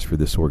website address for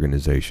this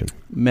organization?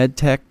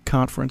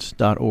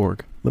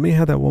 medtechconference.org. Let me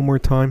have that one more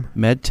time.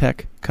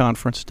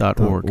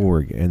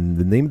 medtechconference.org. And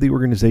the name of the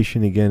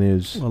organization again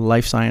is?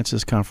 Life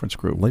Sciences Conference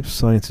Group. Life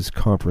Sciences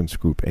Conference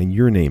Group. And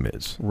your name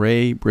is?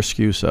 Ray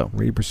Briscuso.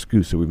 Ray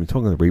Briscuso. We've been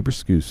talking to Ray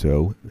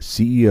Briscuso,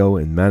 CEO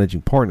and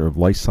managing partner of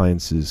Life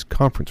Sciences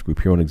Conference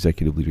Group here on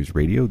Executive Leaders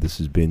Radio. This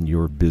has been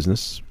your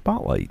Business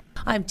Spotlight.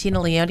 I'm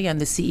Tina Leone. I'm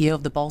the CEO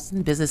of the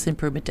Ballston Business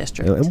Improvement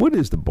District. And what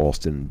is the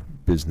Ballston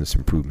Business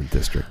Improvement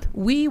District?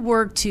 We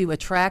work to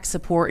attract,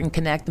 support, and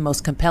connect the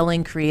most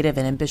compelling, creative,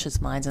 and ambitious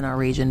minds in our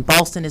region.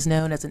 Ballston is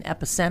known as an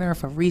epicenter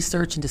for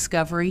research and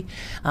discovery.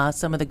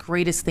 Some of the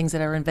greatest things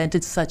that are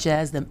invented, such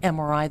as the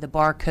MRI, the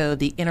barcode,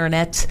 the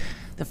internet,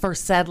 the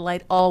first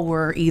satellite, all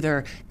were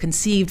either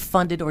conceived,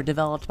 funded, or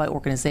developed by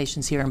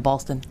organizations here in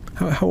Ballston.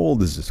 How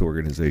old is this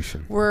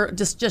organization? We're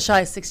just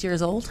shy of 6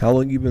 years old. How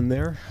long have you been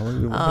there?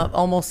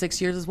 Almost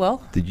 6 years as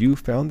well. Did you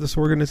found this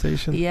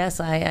organization? Yes,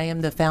 I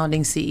am the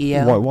founding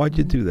CEO. Why'd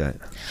you do that?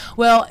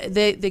 Well,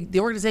 the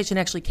organization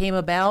actually came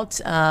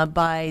about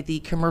by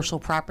the commercial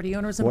property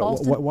owners in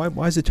Ballston. Why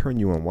does it turn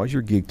you on? Why does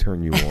your gig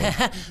turn you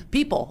on?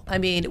 People. I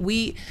mean,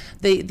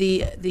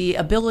 the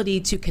ability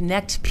to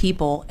connect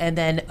people, and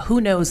then who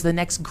knows, the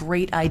next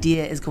great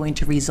idea is going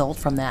to result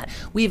from that.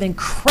 We have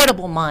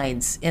incredible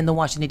minds in the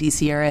Washington,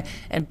 D.C. area,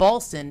 and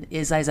Ballston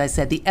is, as I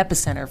said, the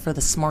epicenter for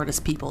the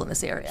smartest people in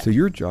this area. So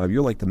your job,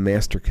 you're like the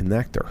master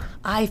connector.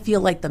 I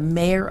feel like the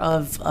mayor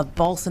of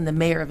Ballston, the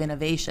mayor of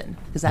innovation,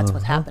 because that's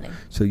what's happening.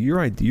 So your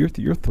idea,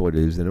 your thought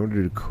is, in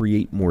order to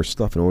create more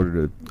stuff, in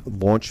order to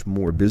launch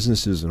more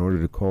businesses, in order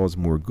to cause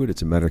more good,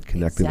 it's a matter of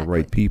connecting the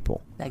right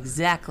people.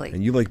 Exactly.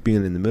 And you like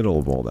being in the middle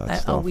of all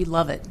that stuff. Oh, we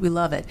love it. We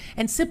love it.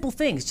 And simple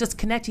things, just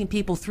connecting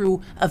people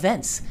through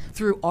events,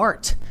 through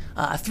art,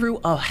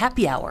 through a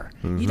happy hour.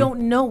 You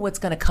don't know what's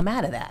going to come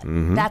out of that.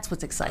 That's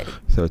what's exciting.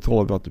 So it's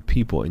all about the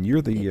people. And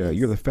you're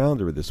the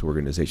founder of this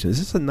organization. Is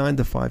this a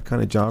 9-to-5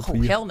 kind of job for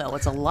you? Oh, hell no.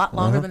 It's a lot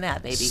longer than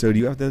that, baby. So do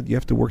you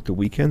have to work the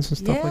weekends and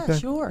stuff like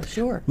that? Yeah,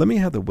 sure. Let me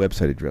have the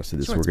website address of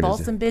this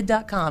organization. It's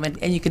ballstonbid.com,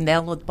 and you can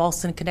download the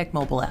Ballston Connect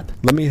mobile app.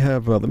 Let me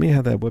have that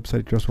website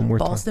address one more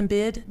time.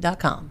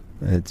 Ballstonbid.com.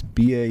 It's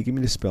B-A, give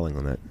me the spelling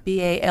on that.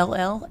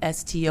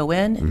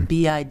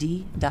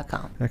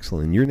 BALLSTONBID.com.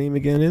 Excellent. And your name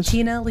again is?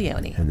 Tina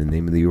Leone. And the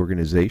name of the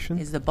organization?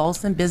 Is the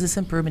Ballston Business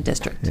Improvement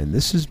District. And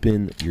this has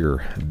been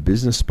your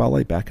Business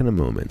Spotlight. Back in a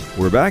moment.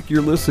 We're back.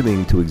 You're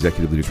listening to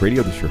Executive Leaders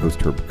Radio. This is your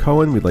host, Herb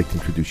Cohen. We'd like to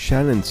introduce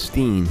Shannon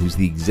Steen, who's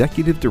the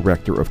Executive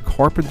Director of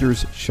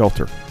Carpenter's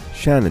Shelter.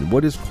 Shannon,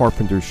 what is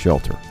Carpenter's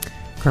Shelter?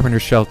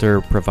 Carpenter's Shelter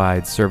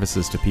provides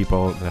services to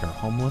people that are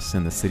homeless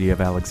in the city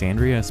of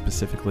Alexandria,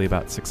 specifically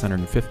about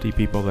 650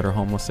 people that are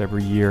homeless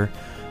every year,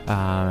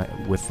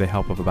 with the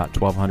help of about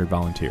 1,200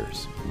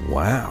 volunteers.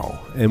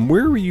 Wow. And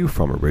where were you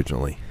from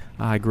originally?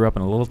 I grew up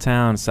in a little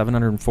town,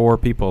 704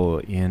 people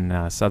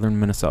in southern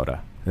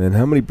Minnesota. And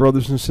how many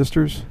brothers and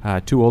sisters?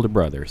 2 older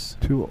brothers.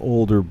 2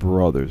 older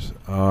brothers.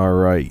 All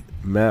right.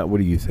 Matt, what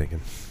are you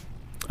thinking?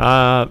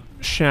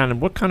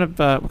 Shannon, what kind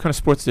of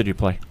sports did you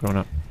play growing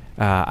up?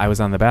 I was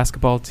on the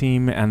basketball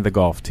team and the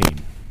golf team.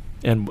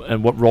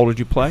 And what role did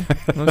you play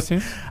on those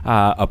teams?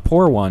 A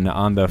poor one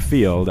on the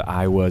field.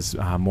 I was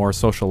more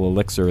social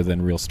elixir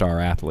than real star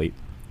athlete.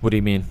 What do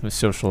you mean with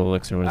social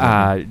elixir? What does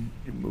that mean?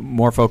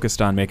 More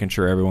focused on making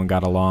sure everyone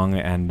got along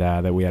and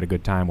that we had a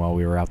good time while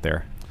we were out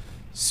there.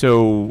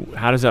 So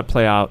how does that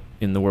play out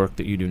in the work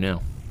that you do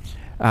now?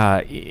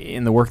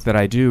 In the work that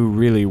I do,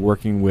 really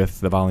working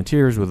with the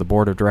volunteers, with the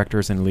board of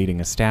directors, and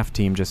leading a staff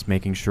team, just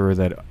making sure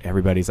that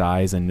everybody's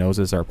eyes and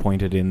noses are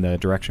pointed in the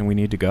direction we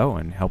need to go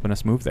and helping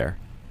us move there.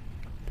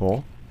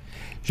 Paul?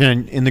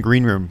 Jen, in the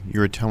green room, you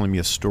were telling me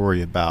a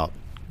story about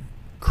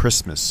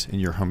Christmas in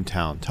your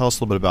hometown. Tell us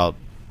a little bit about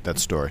that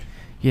story.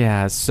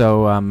 Yeah,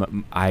 so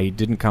I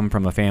didn't come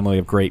from a family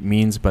of great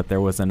means, but there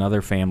was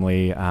another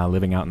family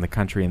living out in the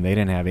country, and they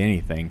didn't have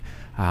anything.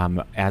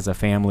 As a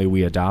family,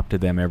 we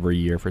adopted them every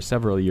year for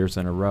several years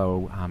in a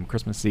row.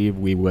 Christmas Eve,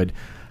 we would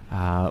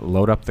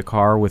load up the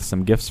car with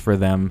some gifts for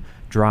them,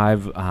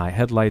 drive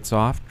headlights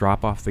off,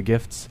 drop off the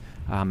gifts,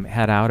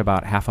 head out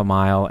about half a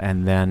mile,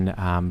 and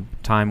then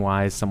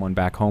time-wise, someone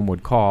back home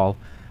would call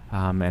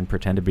and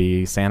pretend to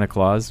be Santa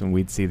Claus, and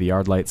we'd see the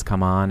yard lights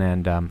come on,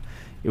 and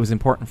it was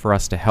important for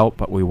us to help,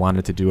 but we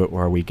wanted to do it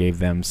where we gave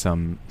them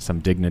some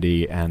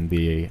dignity and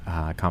the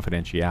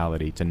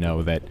confidentiality to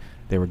know that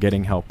they were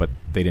getting help, but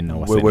they didn't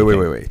know us.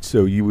 Wait.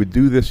 So you would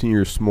do this in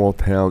your small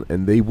town,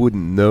 and they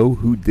wouldn't know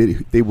who did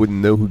it? They wouldn't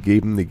know who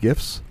gave them the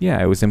gifts?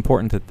 Yeah, it was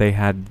important that they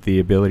had the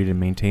ability to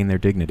maintain their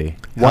dignity.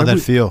 How'd that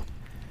feel?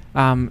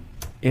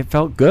 It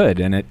felt good,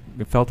 and it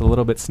felt a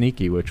little bit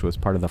sneaky, which was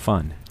part of the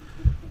fun.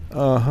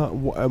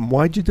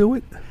 Why'd you do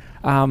it?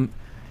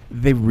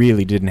 They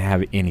really didn't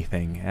have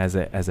anything as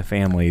a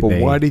family. But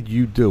why did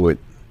you do it?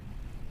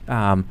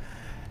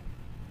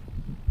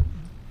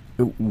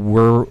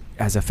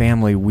 As a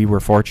family, we were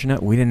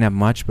fortunate. We didn't have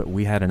much, but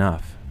we had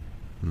enough.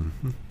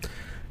 Mm-hmm.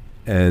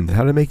 And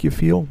how did it make you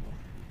feel?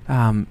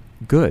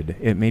 Good.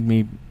 It made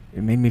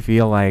me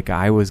feel like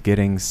I was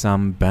getting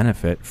some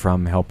benefit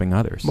from helping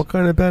others. What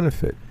kind of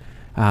benefit?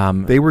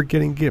 They were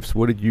getting gifts.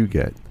 What did you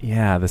get?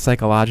 Yeah, the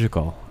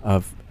psychological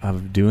of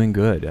doing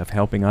good, of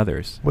helping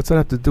others. What's that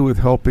have to do with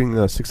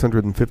helping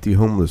 650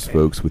 homeless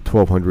folks with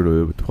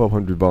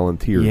 1,200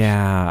 volunteers?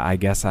 Yeah, I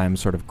guess I'm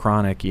sort of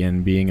chronic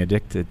in being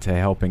addicted to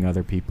helping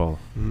other people.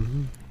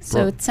 Mm-hmm.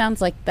 So it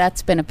sounds like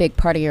that's been a big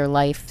part of your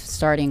life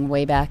starting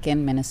way back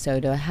in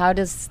Minnesota. How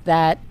did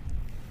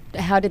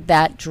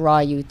that draw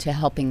you to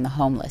helping the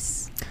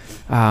homeless?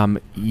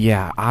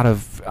 Yeah, out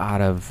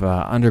of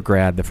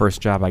undergrad, the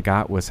first job I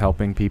got was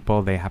helping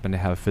people. They happened to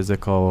have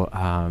physical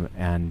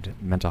and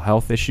mental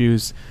health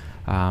issues,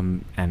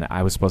 and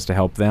I was supposed to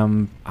help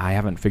them. I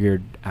haven't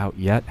figured out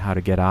yet how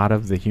to get out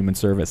of the human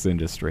service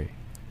industry.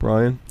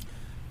 Brian?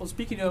 Well,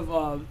 speaking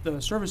of the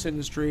service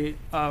industry,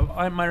 my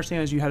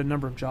understanding is you had a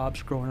number of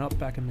jobs growing up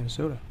back in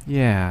Minnesota.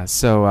 Yeah,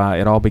 so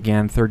it all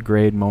began third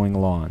grade mowing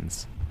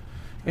lawns.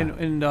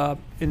 And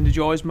did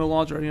you always mow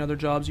lawns, or any other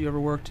jobs you ever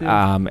worked too?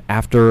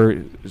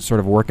 After sort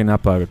of working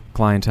up a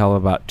clientele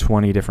of about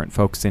 20 different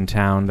folks in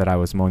town that I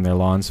was mowing their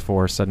lawns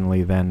for,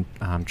 suddenly then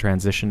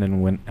transitioned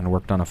and went and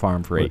worked on a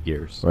farm for 8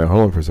 years. All right,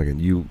 hold on for a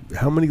second.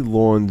 How many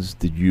lawns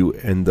did you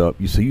end up?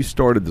 So you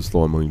started this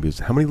lawn mowing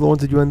business. How many lawns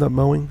did you end up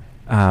mowing?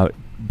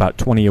 About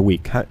 20 a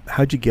week.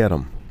 How'd you get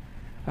them?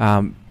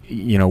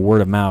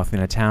 Word of mouth.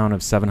 In a town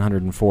of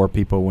 704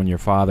 people, when your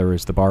father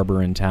is the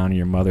barber in town and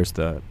your mother's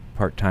the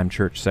part-time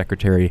church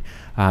secretary,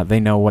 they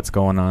know what's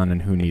going on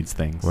and who needs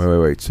things.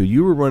 Wait. So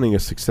you were running a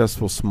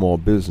successful small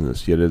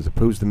business, yet as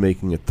opposed to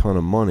making a ton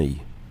of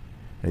money,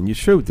 and you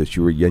showed that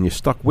you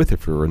stuck with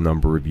it for a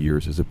number of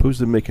years, as opposed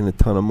to making a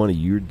ton of money,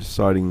 you're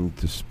deciding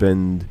to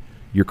spend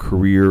your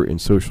career in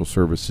social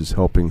services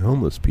helping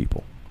homeless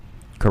people.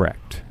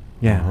 Correct.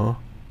 Yeah.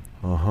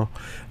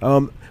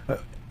 And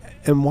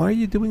why are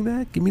you doing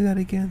that? Give me that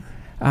again.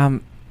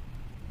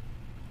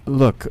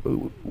 Look,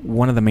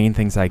 one of the main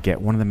things I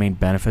get, one of the main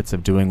benefits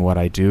of doing what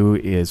I do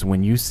is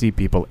when you see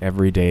people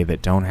every day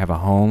that don't have a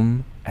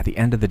home, at the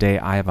end of the day,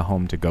 I have a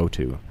home to go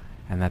to.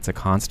 And that's a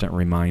constant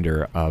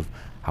reminder of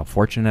how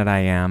fortunate I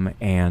am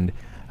and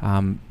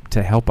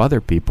to help other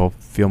people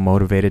feel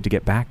motivated to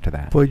get back to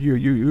that. But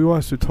you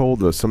also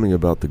told us something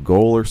about the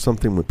goal or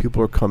something. When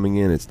people are coming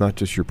in, it's not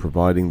just you're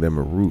providing them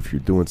a roof,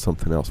 you're doing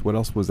something else. What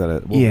else was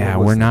that?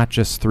 We're not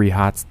just 3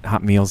 hot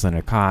meals and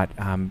a cot.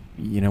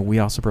 We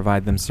also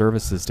provide them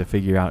services to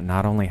figure out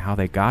not only how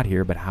they got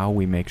here, but how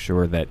we make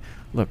sure that,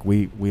 look,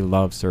 we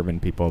love serving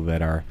people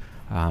that are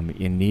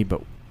in need,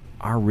 but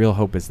our real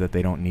hope is that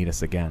they don't need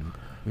us again.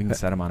 We can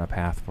set them on a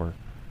path for...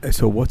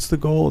 So what's the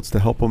goal? It's to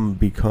help them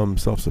become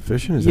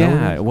self-sufficient? Is that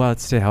what it is? Well,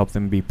 it's to help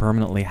them be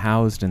permanently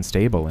housed and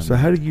stable. So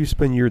how do you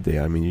spend your day?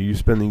 I mean, are you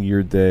spending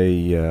your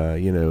day,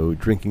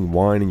 drinking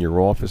wine in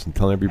your office and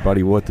telling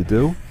everybody what to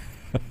do?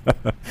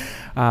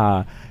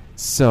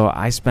 So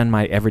I spend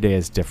my every day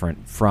is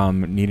different,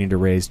 from needing to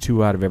raise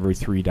 $2 out of every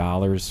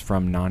 $3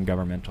 from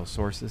non-governmental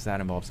sources.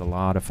 That involves a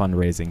lot of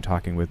fundraising,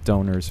 talking with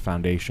donors,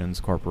 foundations,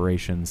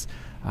 corporations,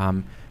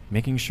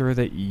 making sure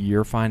that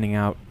you're finding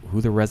out who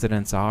the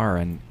residents are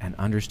and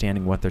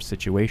understanding what their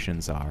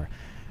situations are.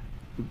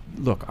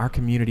 Look, our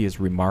community is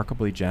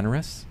remarkably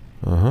generous,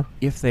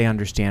 if they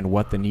understand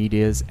what the need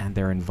is and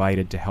they're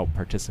invited to help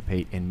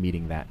participate in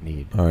meeting that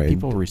need. All right.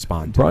 People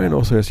respond to Brian that.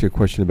 also asked you a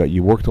question about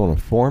you worked on a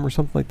farm or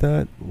something like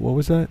that. What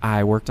was that?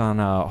 I worked on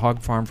a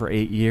hog farm for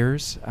 8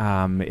 years.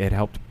 It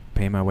helped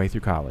pay my way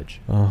through college.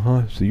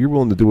 So you're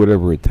willing to do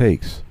whatever it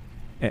takes.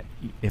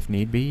 If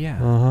need be,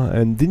 yeah.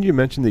 And didn't you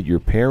mention that your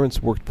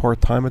parents worked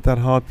part-time at that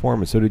hog farm,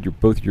 and so did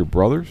both your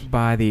brothers?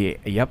 By the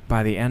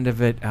end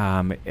of it,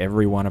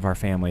 every one of our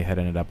family had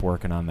ended up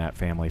working on that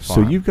family So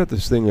farm. you've got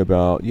this thing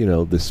about,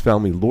 this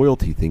family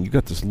loyalty thing. You've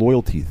got this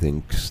loyalty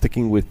thing,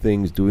 sticking with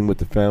things, doing what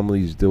the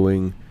family's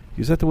doing.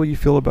 Is that the way you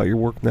feel about your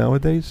work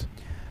nowadays?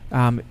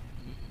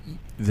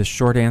 The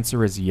short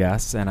answer is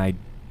yes, and I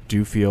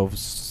do feel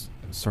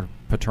sort of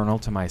paternal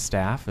to my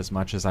staff. As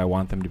much as I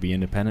want them to be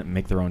independent and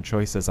make their own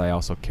choices, I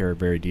also care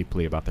very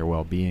deeply about their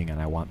well-being,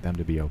 and I want them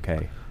to be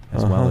okay,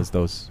 as well as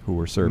those who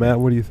were serving. Matt,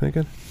 what are you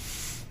thinking?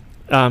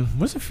 What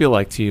does it feel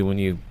like to you when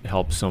you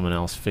help someone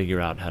else figure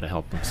out how to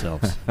help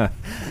themselves?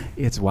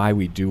 It's why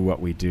we do what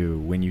we do.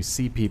 When you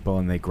see people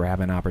and they grab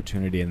an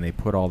opportunity and they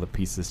put all the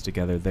pieces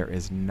together, there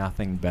is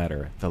nothing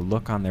better. The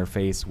look on their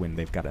face when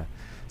they've got a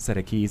set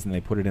of keys and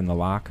they put it in the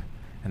lock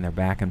and they're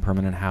back in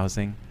permanent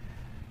housing,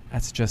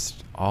 that's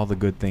just all the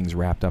good things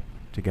wrapped up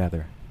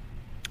together.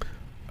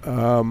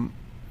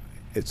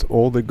 It's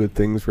all the good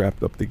things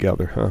wrapped up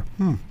together, huh?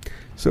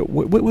 So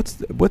what's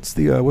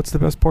the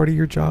best part of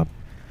your job?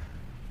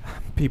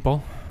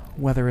 People,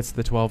 whether it's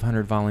the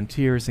 1,200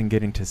 volunteers and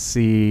getting to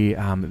see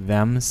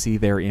them see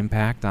their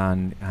impact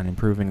on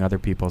improving other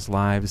people's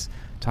lives,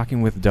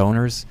 talking with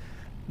donors.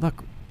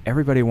 Look,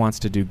 everybody wants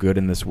to do good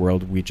in this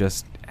world. We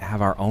just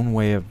have our own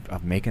way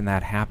of making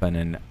that happen,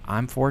 and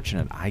I'm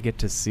fortunate. I get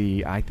to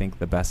see, I think,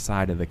 the best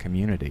side of the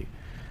community.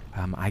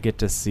 I get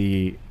to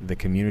see the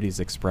community's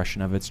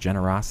expression of its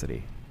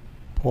generosity.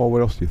 Paul,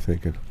 what else are you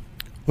thinking?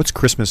 What's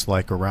Christmas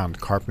like around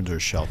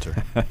Carpenter's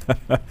Shelter?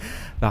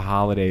 The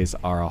holidays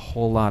are a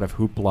whole lot of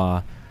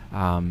hoopla,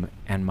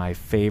 and my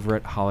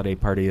favorite holiday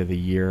party of the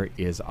year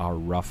is our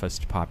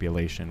roughest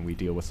population. We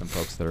deal with some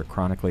folks that are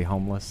chronically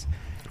homeless,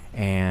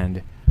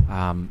 and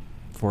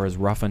for as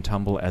rough and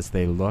tumble as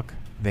they look,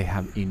 they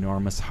have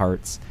enormous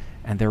hearts,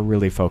 and they're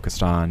really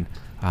focused on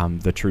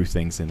the true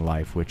things in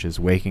life, which is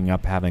waking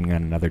up, having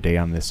another day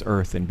on this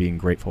earth, and being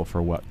grateful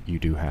for what you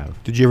do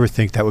have. Did you ever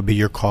think that would be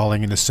your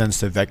calling, in the sense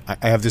that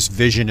I have this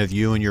vision of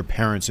you and your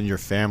parents and your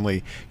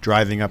family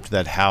driving up to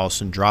that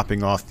house and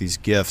dropping off these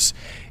gifts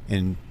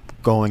and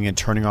going and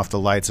turning off the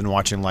lights and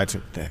watching lights?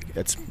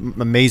 It's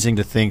amazing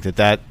to think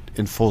that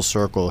in full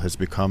circle has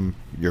become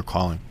your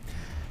calling.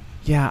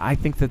 Yeah, I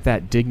think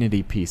that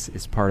dignity piece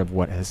is part of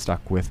what has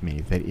stuck with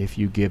me, that if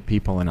you give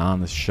people an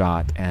honest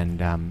shot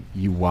and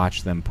you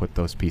watch them put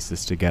those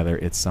pieces together,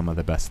 it's some of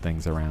the best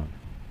things around.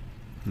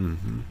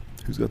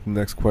 Who's got the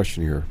next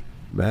question here?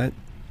 Matt?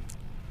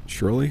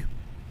 Shirley?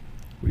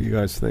 What are you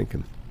guys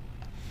thinking?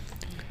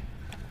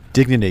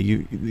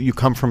 Dignity. You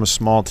come from a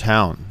small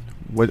town.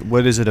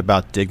 What is it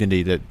about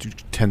dignity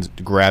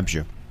that grabs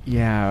you?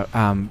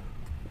 Yeah,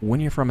 when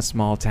you're from a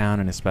small town,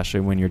 and especially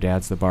when your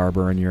dad's the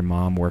barber and your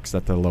mom works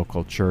at the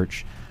local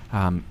church,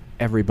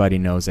 everybody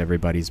knows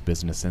everybody's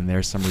business, and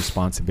there's some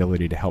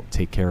responsibility to help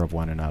take care of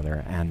one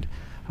another. And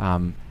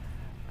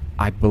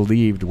I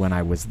believed when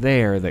I was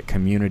there that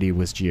community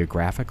was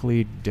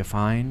geographically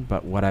defined,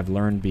 but what I've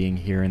learned being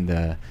here in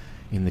the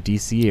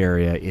D.C.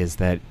 area is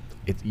that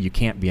you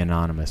can't be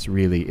anonymous,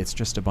 really. It's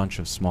just a bunch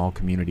of small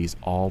communities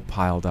all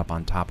piled up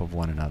on top of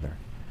one another.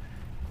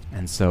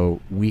 And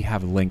so we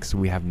have links,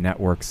 we have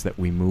networks that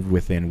we move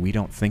within. We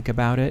don't think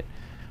about it,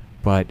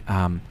 but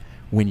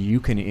when you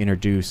can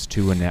introduce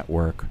to a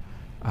network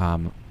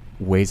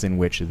ways in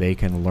which they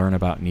can learn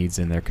about needs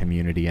in their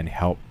community and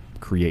help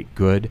create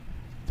good,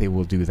 they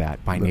will do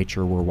that. By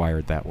nature, we're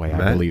wired that way.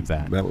 Matt, I believe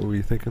that. Matt, what were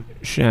you thinking?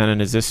 Shannon,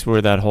 is this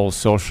where that whole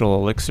social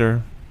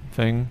elixir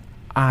thing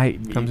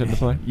comes into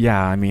play?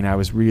 Yeah, I mean, I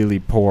was really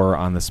poor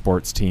on the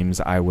sports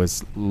teams. I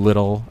was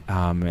little,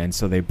 and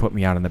so they put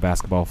me out on the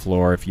basketball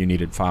floor. If you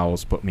needed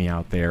fouls, put me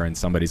out there, and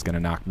somebody's going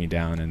to knock me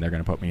down, and they're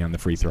going to put me on the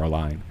free throw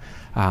line.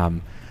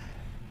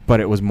 But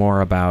it was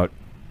more about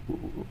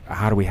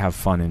how do we have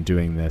fun in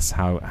doing this?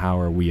 How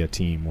are we a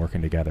team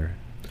working together?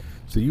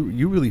 So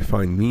you really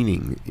find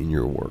meaning in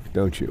your work,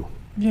 don't you?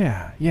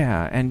 Yeah,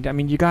 and I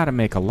mean, you got to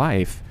make a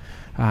life.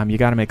 You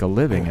got to make a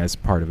living as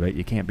part of it.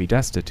 You can't be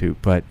destitute,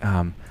 but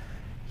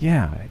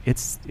yeah,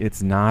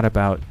 it's not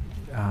about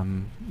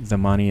the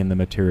money and the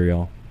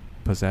material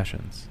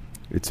possessions.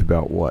 It's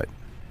about what?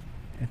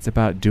 It's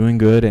about doing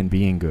good and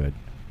being good.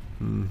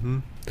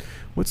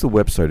 What's the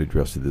website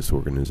address of this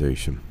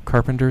organization?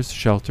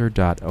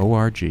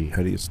 carpentersshelter.org.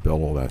 How do you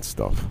spell all that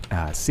stuff?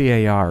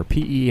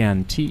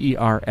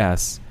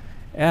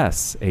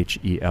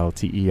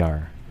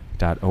 CARPENTERSSHELTER.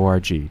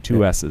 shelter.org.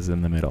 Two S's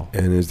in the middle.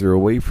 And is there a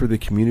way for the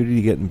community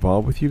to get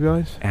involved with you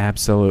guys?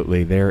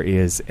 Absolutely. There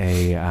is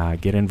a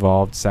Get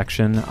Involved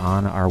section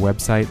on our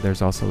website.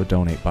 There's also a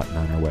donate button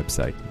on our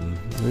website.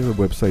 Can we have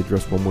the website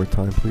address one more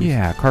time, please?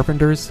 Yeah,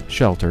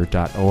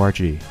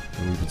 carpentersshelter.org.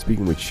 And we've been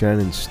speaking with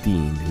Shannon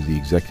Steen, who's the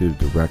Executive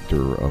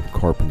Director of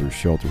Carpenters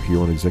Shelter here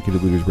on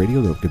Executive Leaders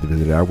Radio. Don't forget to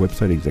visit our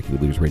website,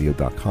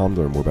 executiveleadersradio.com,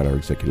 to learn more about our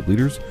executive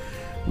leaders.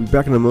 We'll be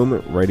back in a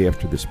moment right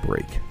after this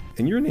break.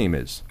 And your name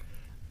is?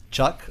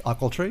 Chuck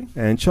Ochiltree.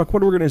 And Chuck,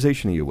 what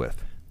organization are you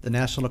with? The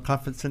National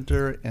Conference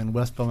Center and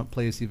West Belmont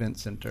Place Event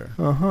Center.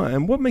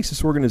 And what makes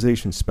this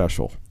organization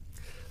special?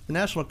 The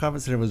National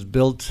Conference Center was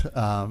built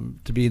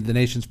to be the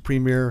nation's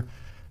premier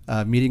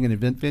meeting and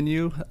event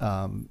venue.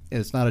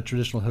 It's not a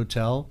traditional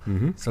hotel.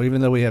 So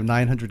even though we have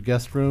 900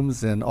 guest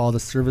rooms and all the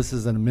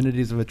services and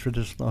amenities of a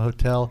traditional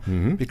hotel,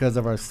 because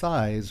of our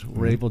size,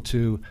 we're able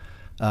to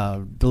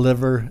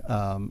deliver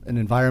an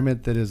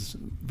environment that is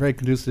very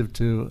conducive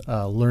to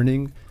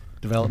learning,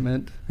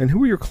 development. And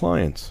who are your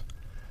clients?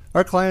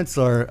 Our clients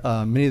are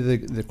many of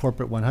the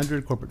corporate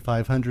 100, corporate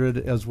 500,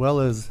 as well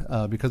as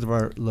because of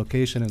our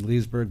location in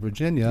Leesburg,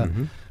 Virginia,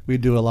 we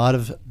do a lot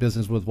of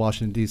business with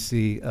Washington,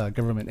 D.C.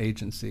 Government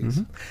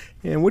agencies.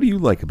 And what do you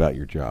like about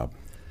your job?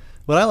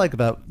 What I like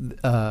about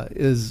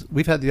is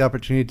we've had the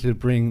opportunity to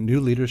bring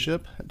new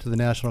leadership to the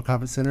National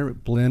Conference Center,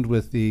 blend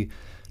with the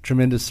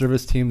tremendous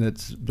service team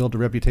that's built a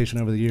reputation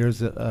over the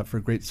years for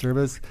great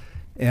service.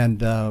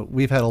 And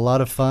we've had a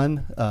lot of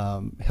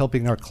fun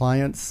helping our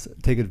clients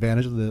take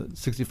advantage of the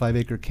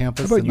 65-acre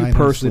campus. How about you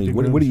personally?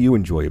 What do you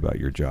enjoy about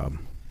your job?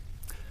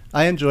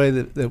 I enjoy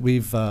that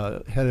we've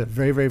had a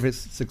very, very, very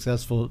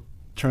successful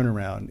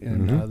turnaround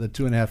in the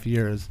 2.5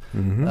 years,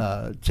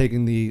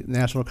 taking the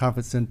National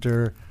Conference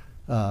Center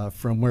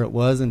from where it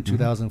was in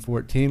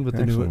 2014 with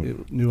the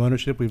new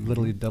ownership. We've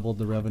literally doubled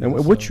the revenue.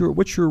 And what's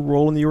your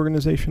role in the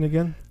organization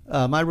again?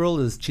 My role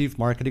is Chief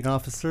Marketing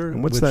Officer.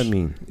 And what's that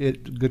mean?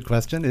 Good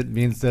question. It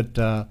means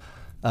that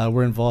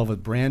we're involved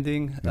with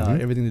branding,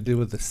 everything to do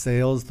with the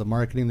sales, the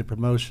marketing, the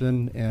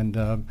promotion, and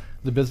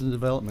the business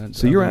development.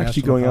 So you're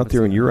actually going out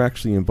there and you're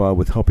actually involved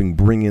with helping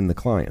bring in the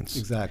clients.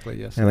 Exactly,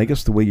 yes. And I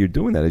guess the way you're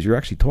doing that is you're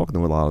actually talking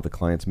to a lot of the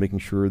clients, making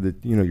sure that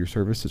your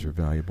services are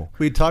valuable.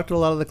 We talk to a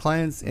lot of the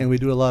clients, and we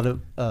do a lot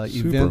of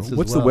events as well.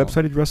 What's the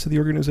website address of the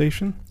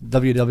organization?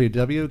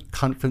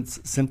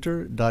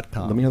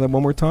 www.conferencecenter.com. Let me have that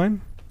one more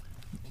time.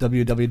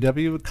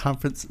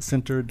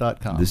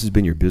 www.conferencecenter.com. This has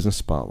been your Business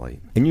Spotlight.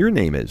 And your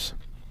name is?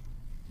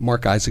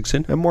 Mark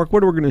Isaacson. And Mark,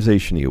 what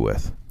organization are you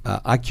with?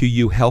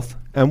 IQU Health.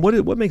 And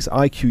what makes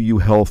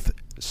IQU Health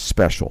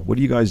special? What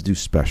do you guys do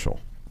special?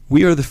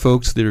 We are the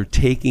folks that are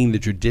taking the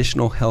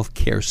traditional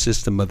healthcare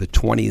system of the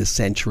 20th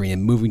century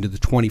and moving to the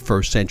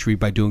 21st century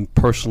by doing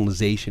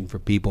personalization for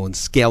people and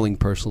scaling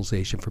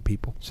personalization for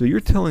people. So you're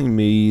telling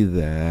me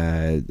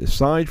that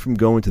aside from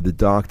going to the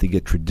doc to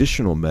get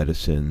traditional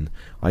medicine,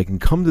 I can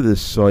come to this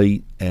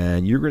site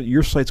and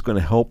your site's going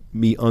to help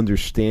me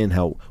understand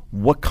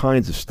what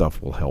kinds of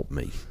stuff will help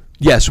me?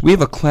 Yes, we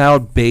have a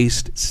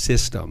cloud-based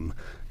system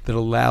that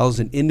allows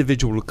an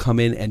individual to come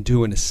in and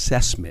do an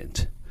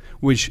assessment,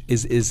 which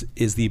is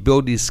the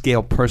ability to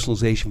scale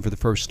personalization for the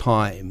first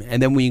time.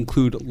 And then we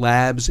include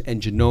labs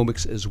and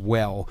genomics as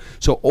well.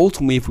 So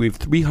ultimately, if we have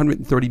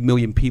 330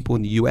 million people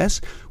in the U.S.,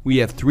 we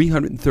have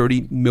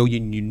 330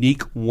 million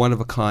unique,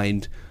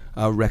 one-of-a-kind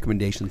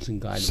recommendations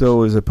and guidance.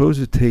 So as opposed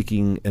to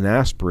taking an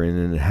aspirin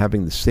and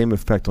having the same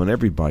effect on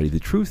everybody, the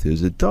truth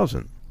is it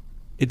doesn't.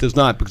 It does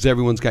not, because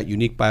everyone's got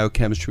unique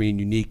biochemistry and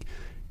unique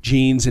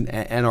genes,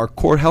 and our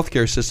core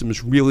healthcare system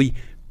is really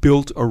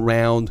built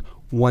around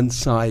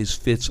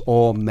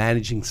one-size-fits-all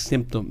managing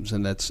symptoms,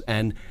 and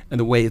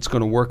the way it's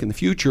going to work in the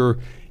future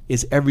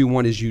is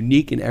everyone is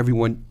unique and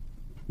everyone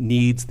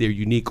needs their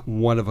unique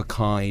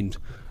one-of-a-kind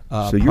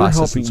so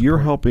you're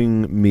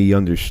helping me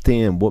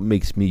understand what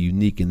makes me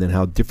unique, and then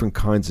how different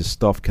kinds of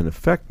stuff can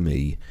affect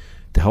me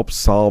to help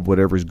solve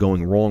whatever's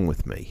going wrong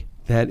with me.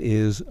 That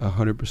is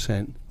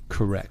 100%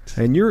 correct.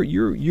 And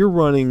you're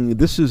running.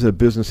 This is a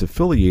business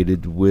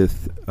affiliated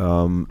with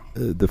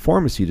the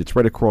pharmacy that's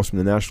right across from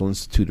the National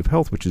Institute of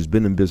Health, which has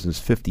been in business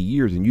 50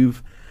 years, and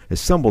you've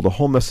assembled a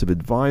whole mess of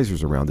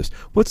advisors around this.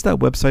 What's that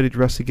website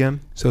address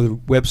again? So the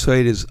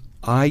website is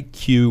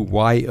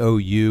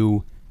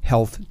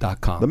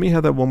IQYOUhealth.com. Let me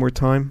have that one more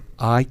time.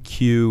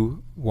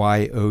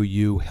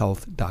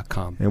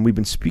 IQYOUhealth.com. And we've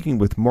been speaking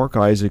with Mark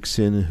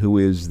Isaacson, who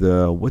is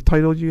what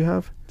title do you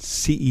have?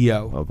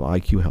 CEO of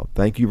IQ Health.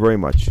 Thank you very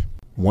much.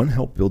 Want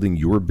help building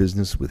your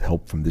business with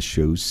help from this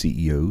show's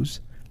CEOs?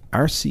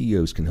 Our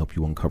CEOs can help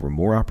you uncover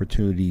more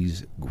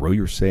opportunities, grow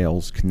your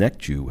sales,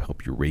 connect you,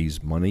 help you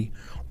raise money,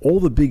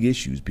 all the big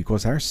issues,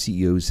 because our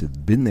CEOs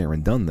have been there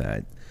and done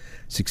that,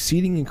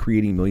 succeeding in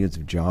creating millions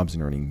of jobs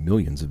and earning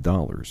millions of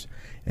dollars.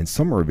 And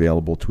some are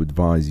available to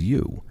advise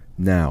you.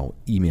 Now,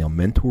 email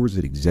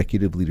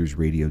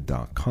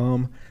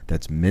mentors@executiveleadersradio.com.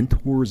 That's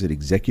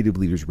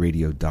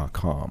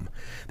mentors@executiveleadersradio.com.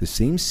 The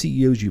same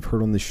CEOs you've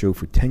heard on this show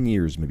for 10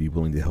 years may be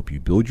willing to help you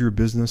build your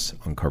business,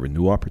 uncover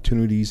new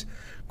opportunities,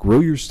 grow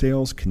your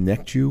sales,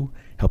 connect you,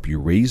 help you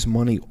raise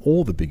money,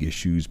 all the big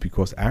issues,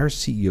 because our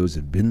CEOs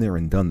have been there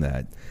and done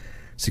that,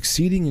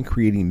 succeeding in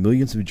creating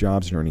millions of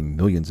jobs and earning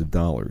millions of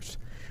dollars.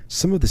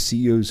 Some of the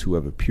CEOs who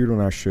have appeared on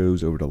our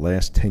shows over the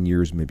last 10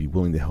 years may be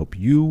willing to help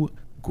you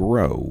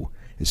grow,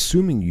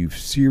 assuming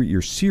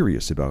you're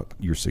serious about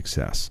your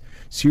success,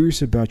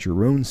 serious about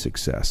your own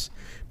success,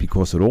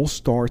 because it all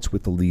starts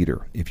with the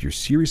leader. If you're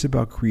serious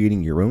about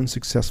creating your own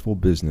successful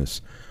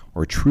business,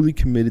 or truly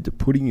committed to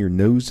putting your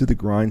nose to the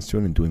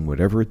grindstone and doing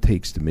whatever it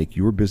takes to make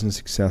your business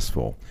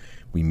successful,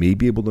 we may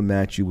be able to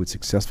match you with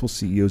successful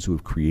CEOs who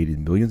have created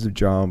millions of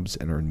jobs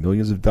and earned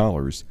millions of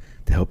dollars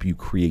to help you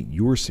create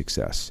your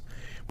success.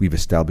 We've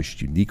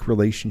established unique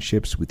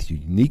relationships with a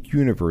unique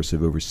universe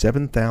of over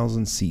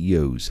 7,000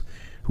 CEOs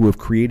who have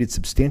created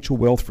substantial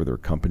wealth for their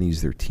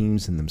companies, their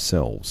teams, and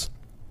themselves.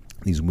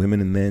 These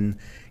women and men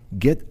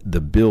get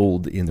the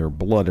build in their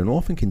blood and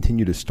often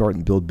continue to start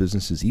and build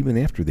businesses even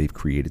after they've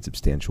created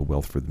substantial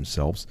wealth for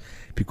themselves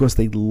because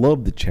they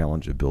love the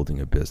challenge of building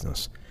a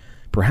business.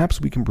 Perhaps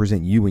we can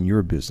present you and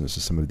your business to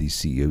some of these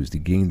CEOs to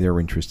gain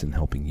their interest in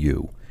helping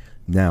you.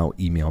 Now,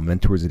 email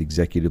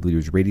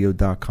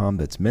mentors@executiveleadersradio.com.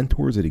 That's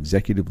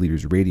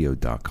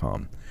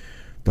mentors@executiveleadersradio.com.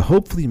 To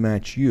hopefully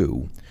match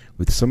you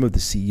with some of the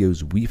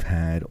CEOs we've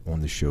had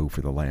on the show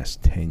for the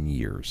last 10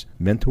 years.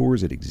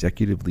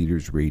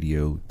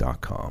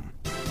 mentors@executiveleadersradio.com.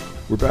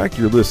 We're back.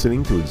 You're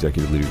listening to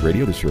Executive Leaders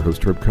Radio. This is your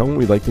host, Herb Cohen.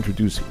 We'd like to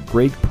introduce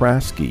Greg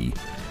Prasky,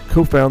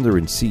 co-founder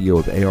and CEO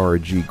of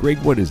ARG. Greg,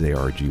 what is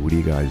ARG? What are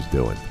you guys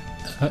doing?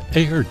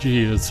 ARG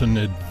is an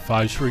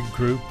advisory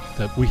group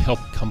that we help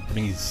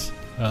companies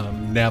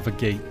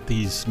navigate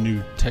these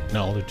new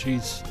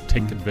technologies,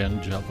 take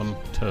advantage of them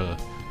to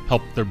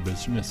help their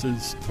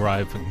businesses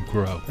thrive and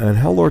grow. And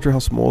how large or how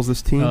small is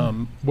this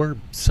team? We're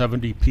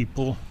 70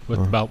 people with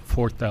about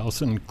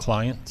 4,000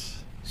 clients.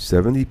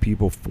 70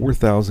 people,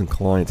 4,000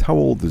 clients. How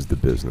old is the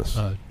business?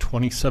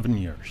 27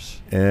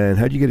 years. And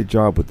how did you get a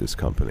job with this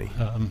company?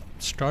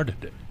 Started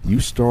it. You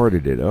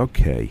started it,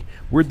 okay.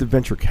 Where'd the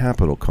venture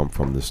capital come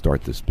from to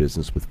start this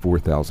business with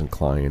 4,000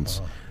 clients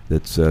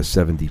that's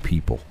 70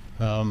 people?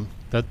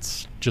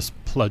 That's just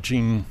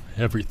pledging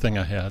everything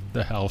I had,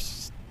 the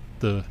house,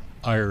 the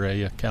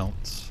IRA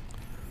accounts.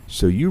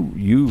 So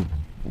you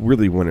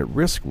really went at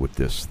risk with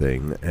this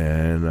thing,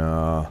 and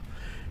how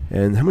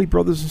many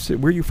brothers and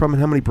sisters? Where are you from, and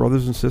how many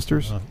brothers and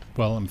sisters?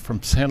 Well, I'm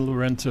from San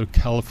Lorenzo,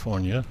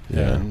 California,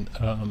 and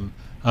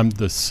I'm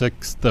the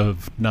sixth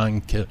of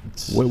 9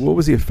 kids. What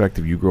was the effect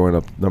of you growing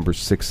up number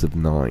 6 of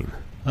 9?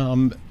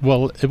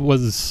 Well, it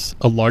was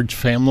a large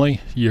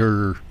family.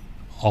 You're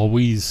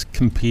always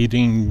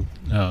competing.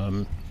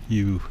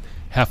 You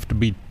have to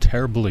be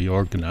terribly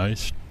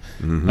organized.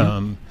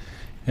 Mm-hmm.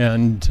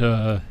 And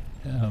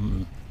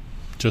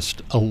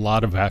just a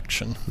lot of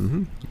action.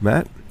 Mm-hmm.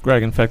 Matt?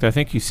 Greg, in fact, I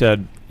think you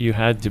said you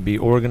had to be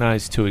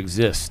organized to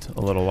exist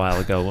a little while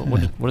ago.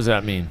 What does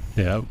that mean?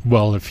 Yeah,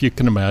 well, if you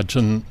can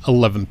imagine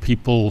 11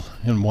 people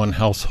in one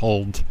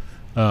household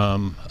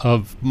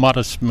of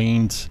modest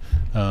means,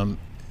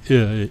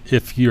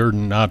 if you're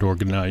not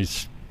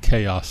organized,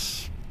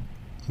 chaos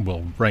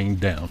will rain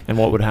down. And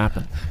what would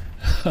happen?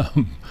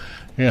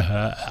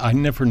 Yeah, I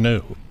never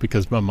knew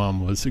because my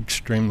mom was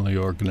extremely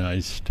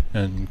organized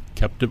and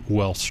kept it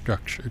well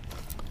structured.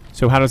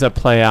 So how does that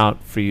play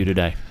out for you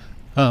today?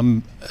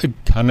 I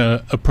kind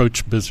of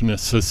approach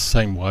business the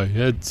same way.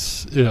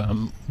 It's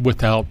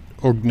without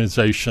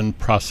organization,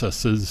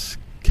 processes,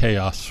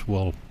 chaos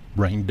will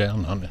rain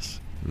down on us.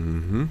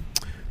 Mm-hmm.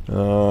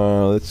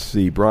 Let's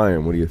see.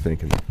 Brian, what are you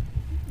thinking?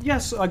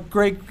 Yes,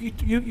 Greg,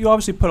 you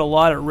obviously put a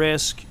lot at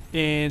risk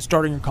in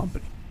starting your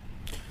company.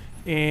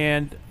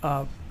 And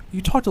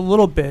you talked a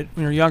little bit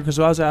when you were younger, because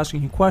I was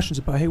asking you questions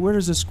about, hey, where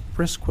does this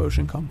risk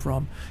quotient come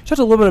from? You talked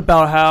a little bit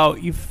about how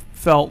you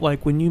felt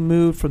like when you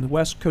moved from the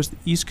West Coast to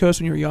the East Coast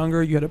when you were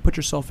younger, you had to put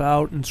yourself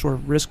out and sort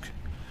of risk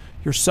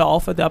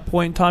yourself at that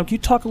point in time. Can you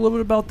talk a little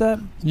bit about that?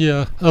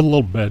 Yeah, a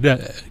little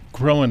bit.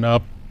 Growing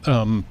up,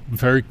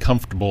 very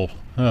comfortable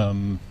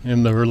in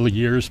the early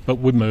years, but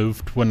we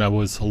moved when I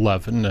was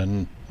 11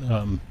 and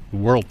the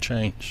world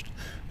changed.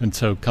 And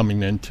so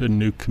coming into a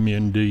new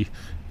community,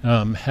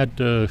 had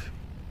to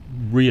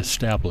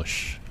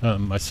reestablish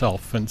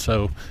myself, and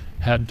so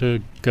had to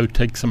go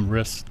take some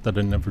risks that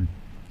I never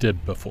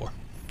did before.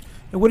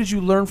 And what did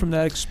you learn from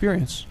that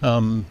experience?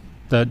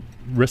 That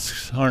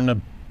risks aren't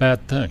a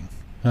bad thing.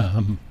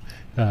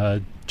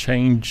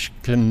 Change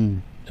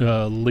can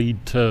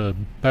lead to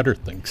better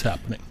things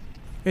happening.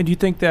 And do you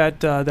think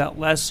that that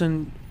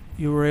lesson,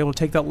 you were able to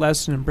take that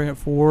lesson and bring it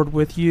forward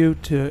with you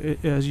to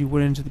as you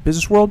went into the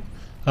business world?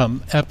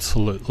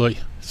 Absolutely.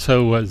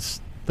 So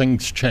as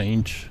things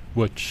change,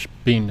 which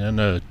being in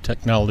a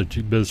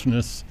technology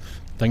business,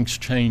 things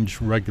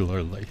change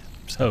regularly.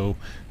 So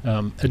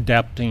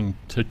adapting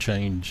to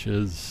change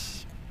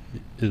is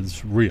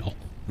real.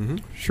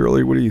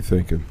 Shirley, what are you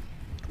thinking?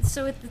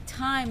 So at the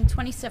time,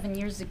 27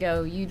 years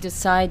ago, you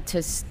decide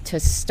to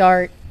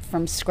start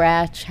from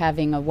scratch,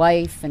 having a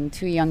wife and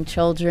 2 young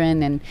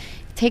children, and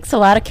it takes a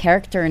lot of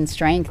character and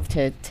strength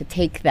to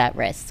take that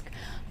risk.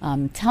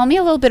 Tell me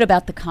a little bit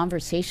about the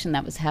conversation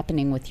that was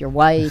happening with your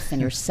wife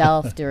and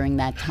yourself during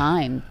that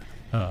time.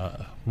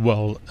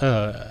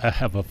 I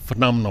have a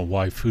phenomenal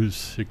wife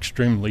who's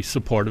extremely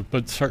supportive,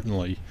 but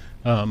certainly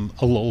a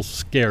little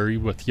scary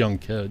with young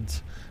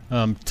kids.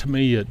 To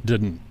me, it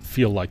didn't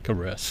feel like a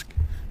risk.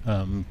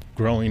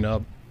 Growing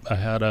up, I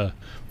had a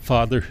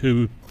father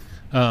who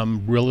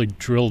really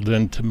drilled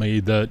into me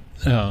that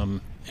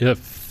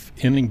if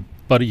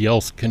anybody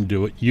else can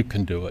do it, you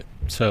can do it.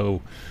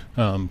 So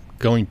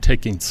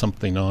taking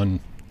something on,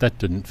 that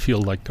didn't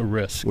feel like a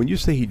risk. When you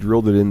say he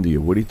drilled it into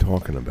you, what are you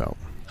talking about?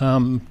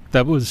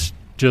 That was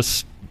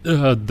just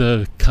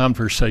the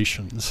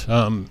conversations.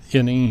 As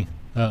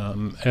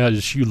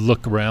you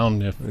look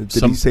around, if did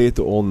he say it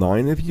to all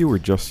 9 of you or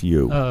just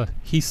you?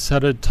 He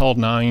said it to all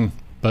 9,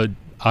 but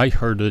I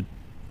heard it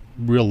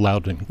real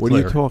loud and clear. What are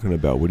you talking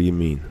about? What do you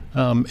mean?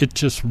 It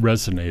just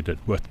resonated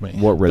with me.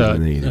 What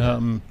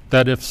resonated?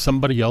 That if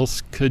somebody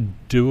else could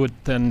do it,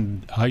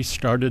 then I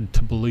started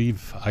to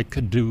believe I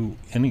could do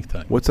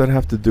anything. What's that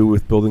have to do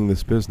with building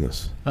this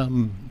business?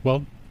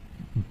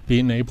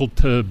 Being able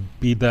to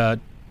be that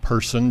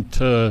person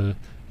to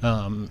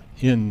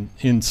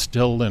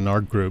instill in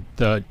our group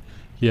that,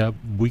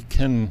 we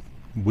can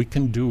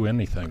do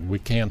anything. We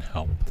can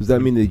help. Does that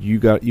mean that you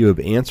have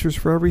answers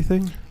for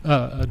everything?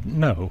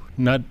 No,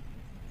 not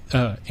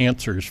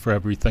answers for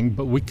everything,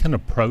 but we can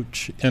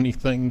approach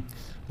anything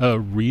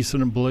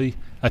reasonably.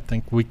 I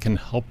think we can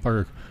help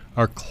our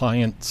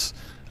clients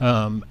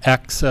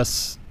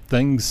access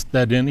things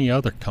that any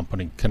other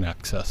company can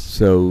access.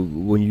 So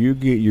when you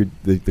get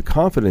the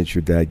confidence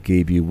your dad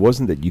gave you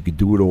wasn't that you could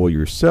do it all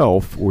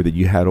yourself or that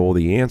you had all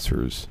the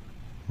answers.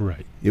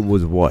 Right. It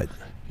was what?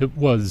 It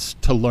was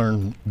to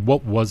learn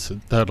what was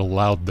it that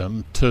allowed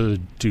them to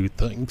do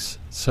things.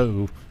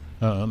 So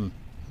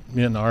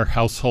in our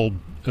household,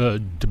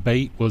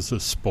 debate was a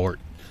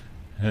sport.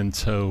 And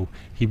so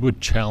he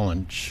would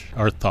challenge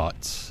our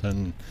thoughts.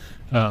 And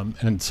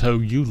so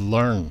you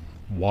learn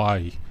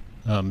why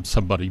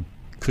somebody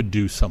could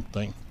do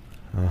something.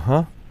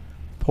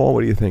 Paul,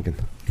 what are you thinking?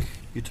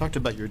 You talked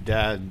about your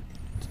dad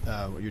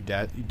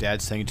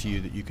saying to you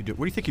that you could do.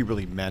 What do you think he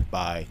really meant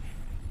by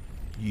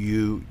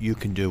you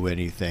can do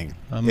anything,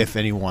 if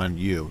anyone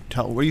you?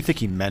 What do you think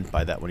he meant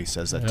by that when he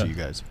says that to you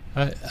guys?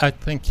 I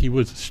think he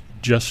was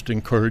just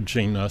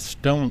encouraging us.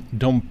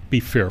 Don't be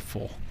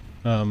fearful.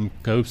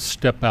 Go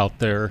step out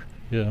there.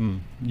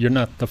 You're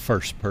not the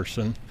first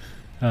person.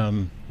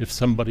 If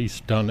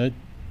somebody's done it,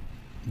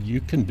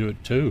 you can do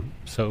it too.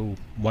 So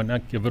why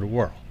not give it a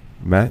whirl?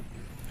 Matt?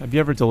 Have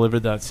you ever delivered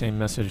that same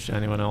message to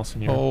anyone else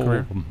in your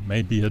career?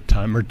 Maybe a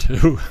time or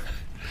two.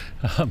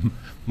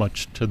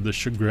 Much to the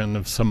chagrin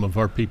of some of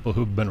our people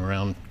who've been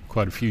around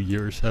quite a few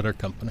years at our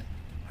company.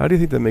 How do you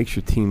think that makes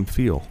your team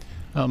feel?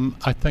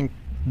 I think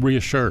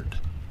reassured.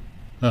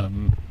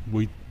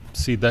 We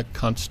see that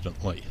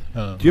constantly.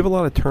 Do you have a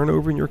lot of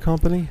turnover in your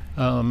company?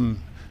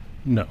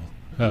 No.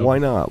 Why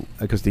not?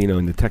 Because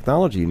in the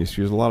technology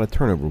industry, there's a lot of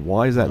turnover.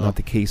 Why is that not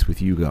the case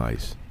with you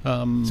guys?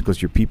 It's because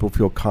your people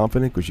feel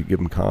confident because you give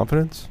them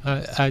confidence?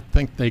 I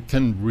think they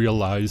can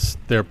realize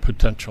their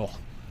potential.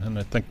 And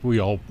I think we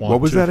all want to.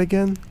 What was that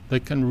again? They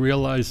can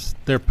realize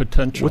their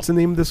potential. What's the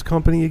name of this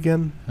company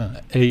again?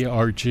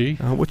 ARG.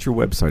 What's your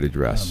website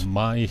address?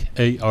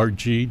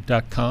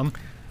 myarg.com.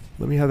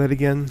 Let me have that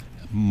again.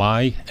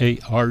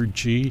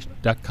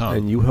 myarg.com.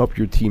 And you help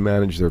your team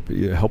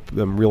help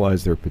them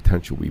realize their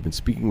potential. We've been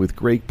speaking with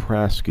Greg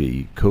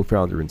Praske,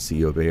 co-founder and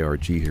CEO of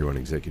ARG here on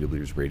Executive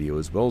Leaders Radio,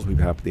 as well as we've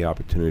had the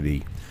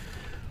opportunity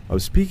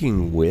of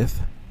speaking with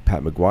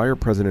Pat McGuire,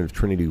 president of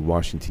Trinity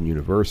Washington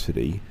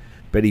University,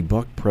 Betty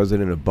Buck,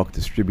 president of Buck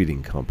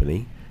Distributing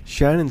Company,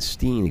 Shannon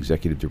Steen,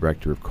 executive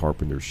director of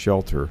Carpenter's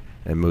Shelter,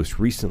 and most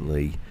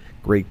recently,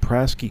 Greg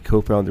Praske,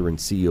 co-founder and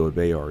CEO of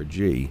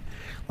ARG. I'd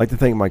like to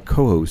thank my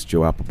co-hosts,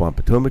 Joe Applebaum,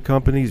 Potomac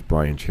Companies,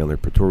 Brian Chandler,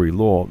 Pretori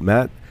Law,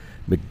 Matt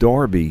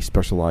McDarby,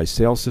 Specialized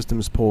Sales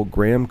Systems, Paul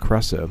Graham,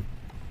 Cressa,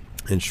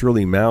 and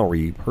Shirley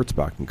Mowry,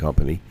 Hertzbach &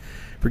 Company,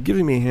 for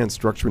giving me a hand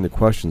structuring the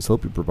questions,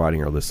 hopefully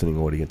providing our listening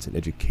audience an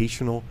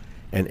educational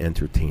and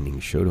entertaining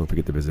show. Don't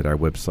forget to visit our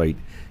website.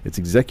 It's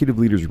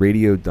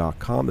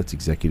executiveleadersradio.com. That's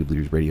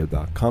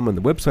executiveleadersradio.com. And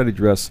the website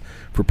address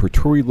for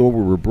Pretori Law,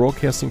 where we're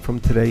broadcasting from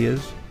today,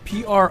 is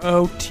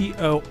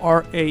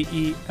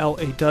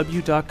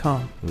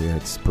PROTORAELAW.com. Yeah,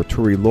 it's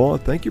Pretori Law.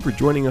 Thank you for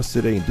joining us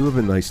today, and do have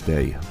a nice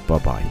day.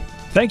 Bye-bye.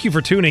 Thank you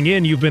for tuning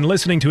in. You've been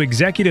listening to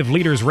Executive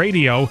Leaders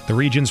Radio, the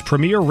region's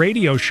premier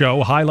radio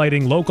show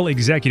highlighting local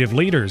executive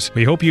leaders.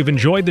 We hope you've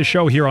enjoyed the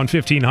show here on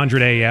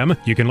 1500 AM.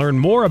 You can learn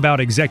more about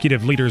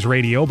Executive Leaders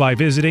Radio by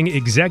visiting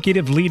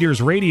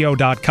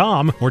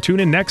executiveleadersradio.com or tune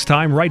in next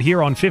time right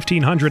here on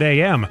 1500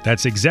 AM.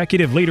 That's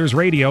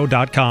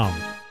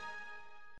executiveleadersradio.com.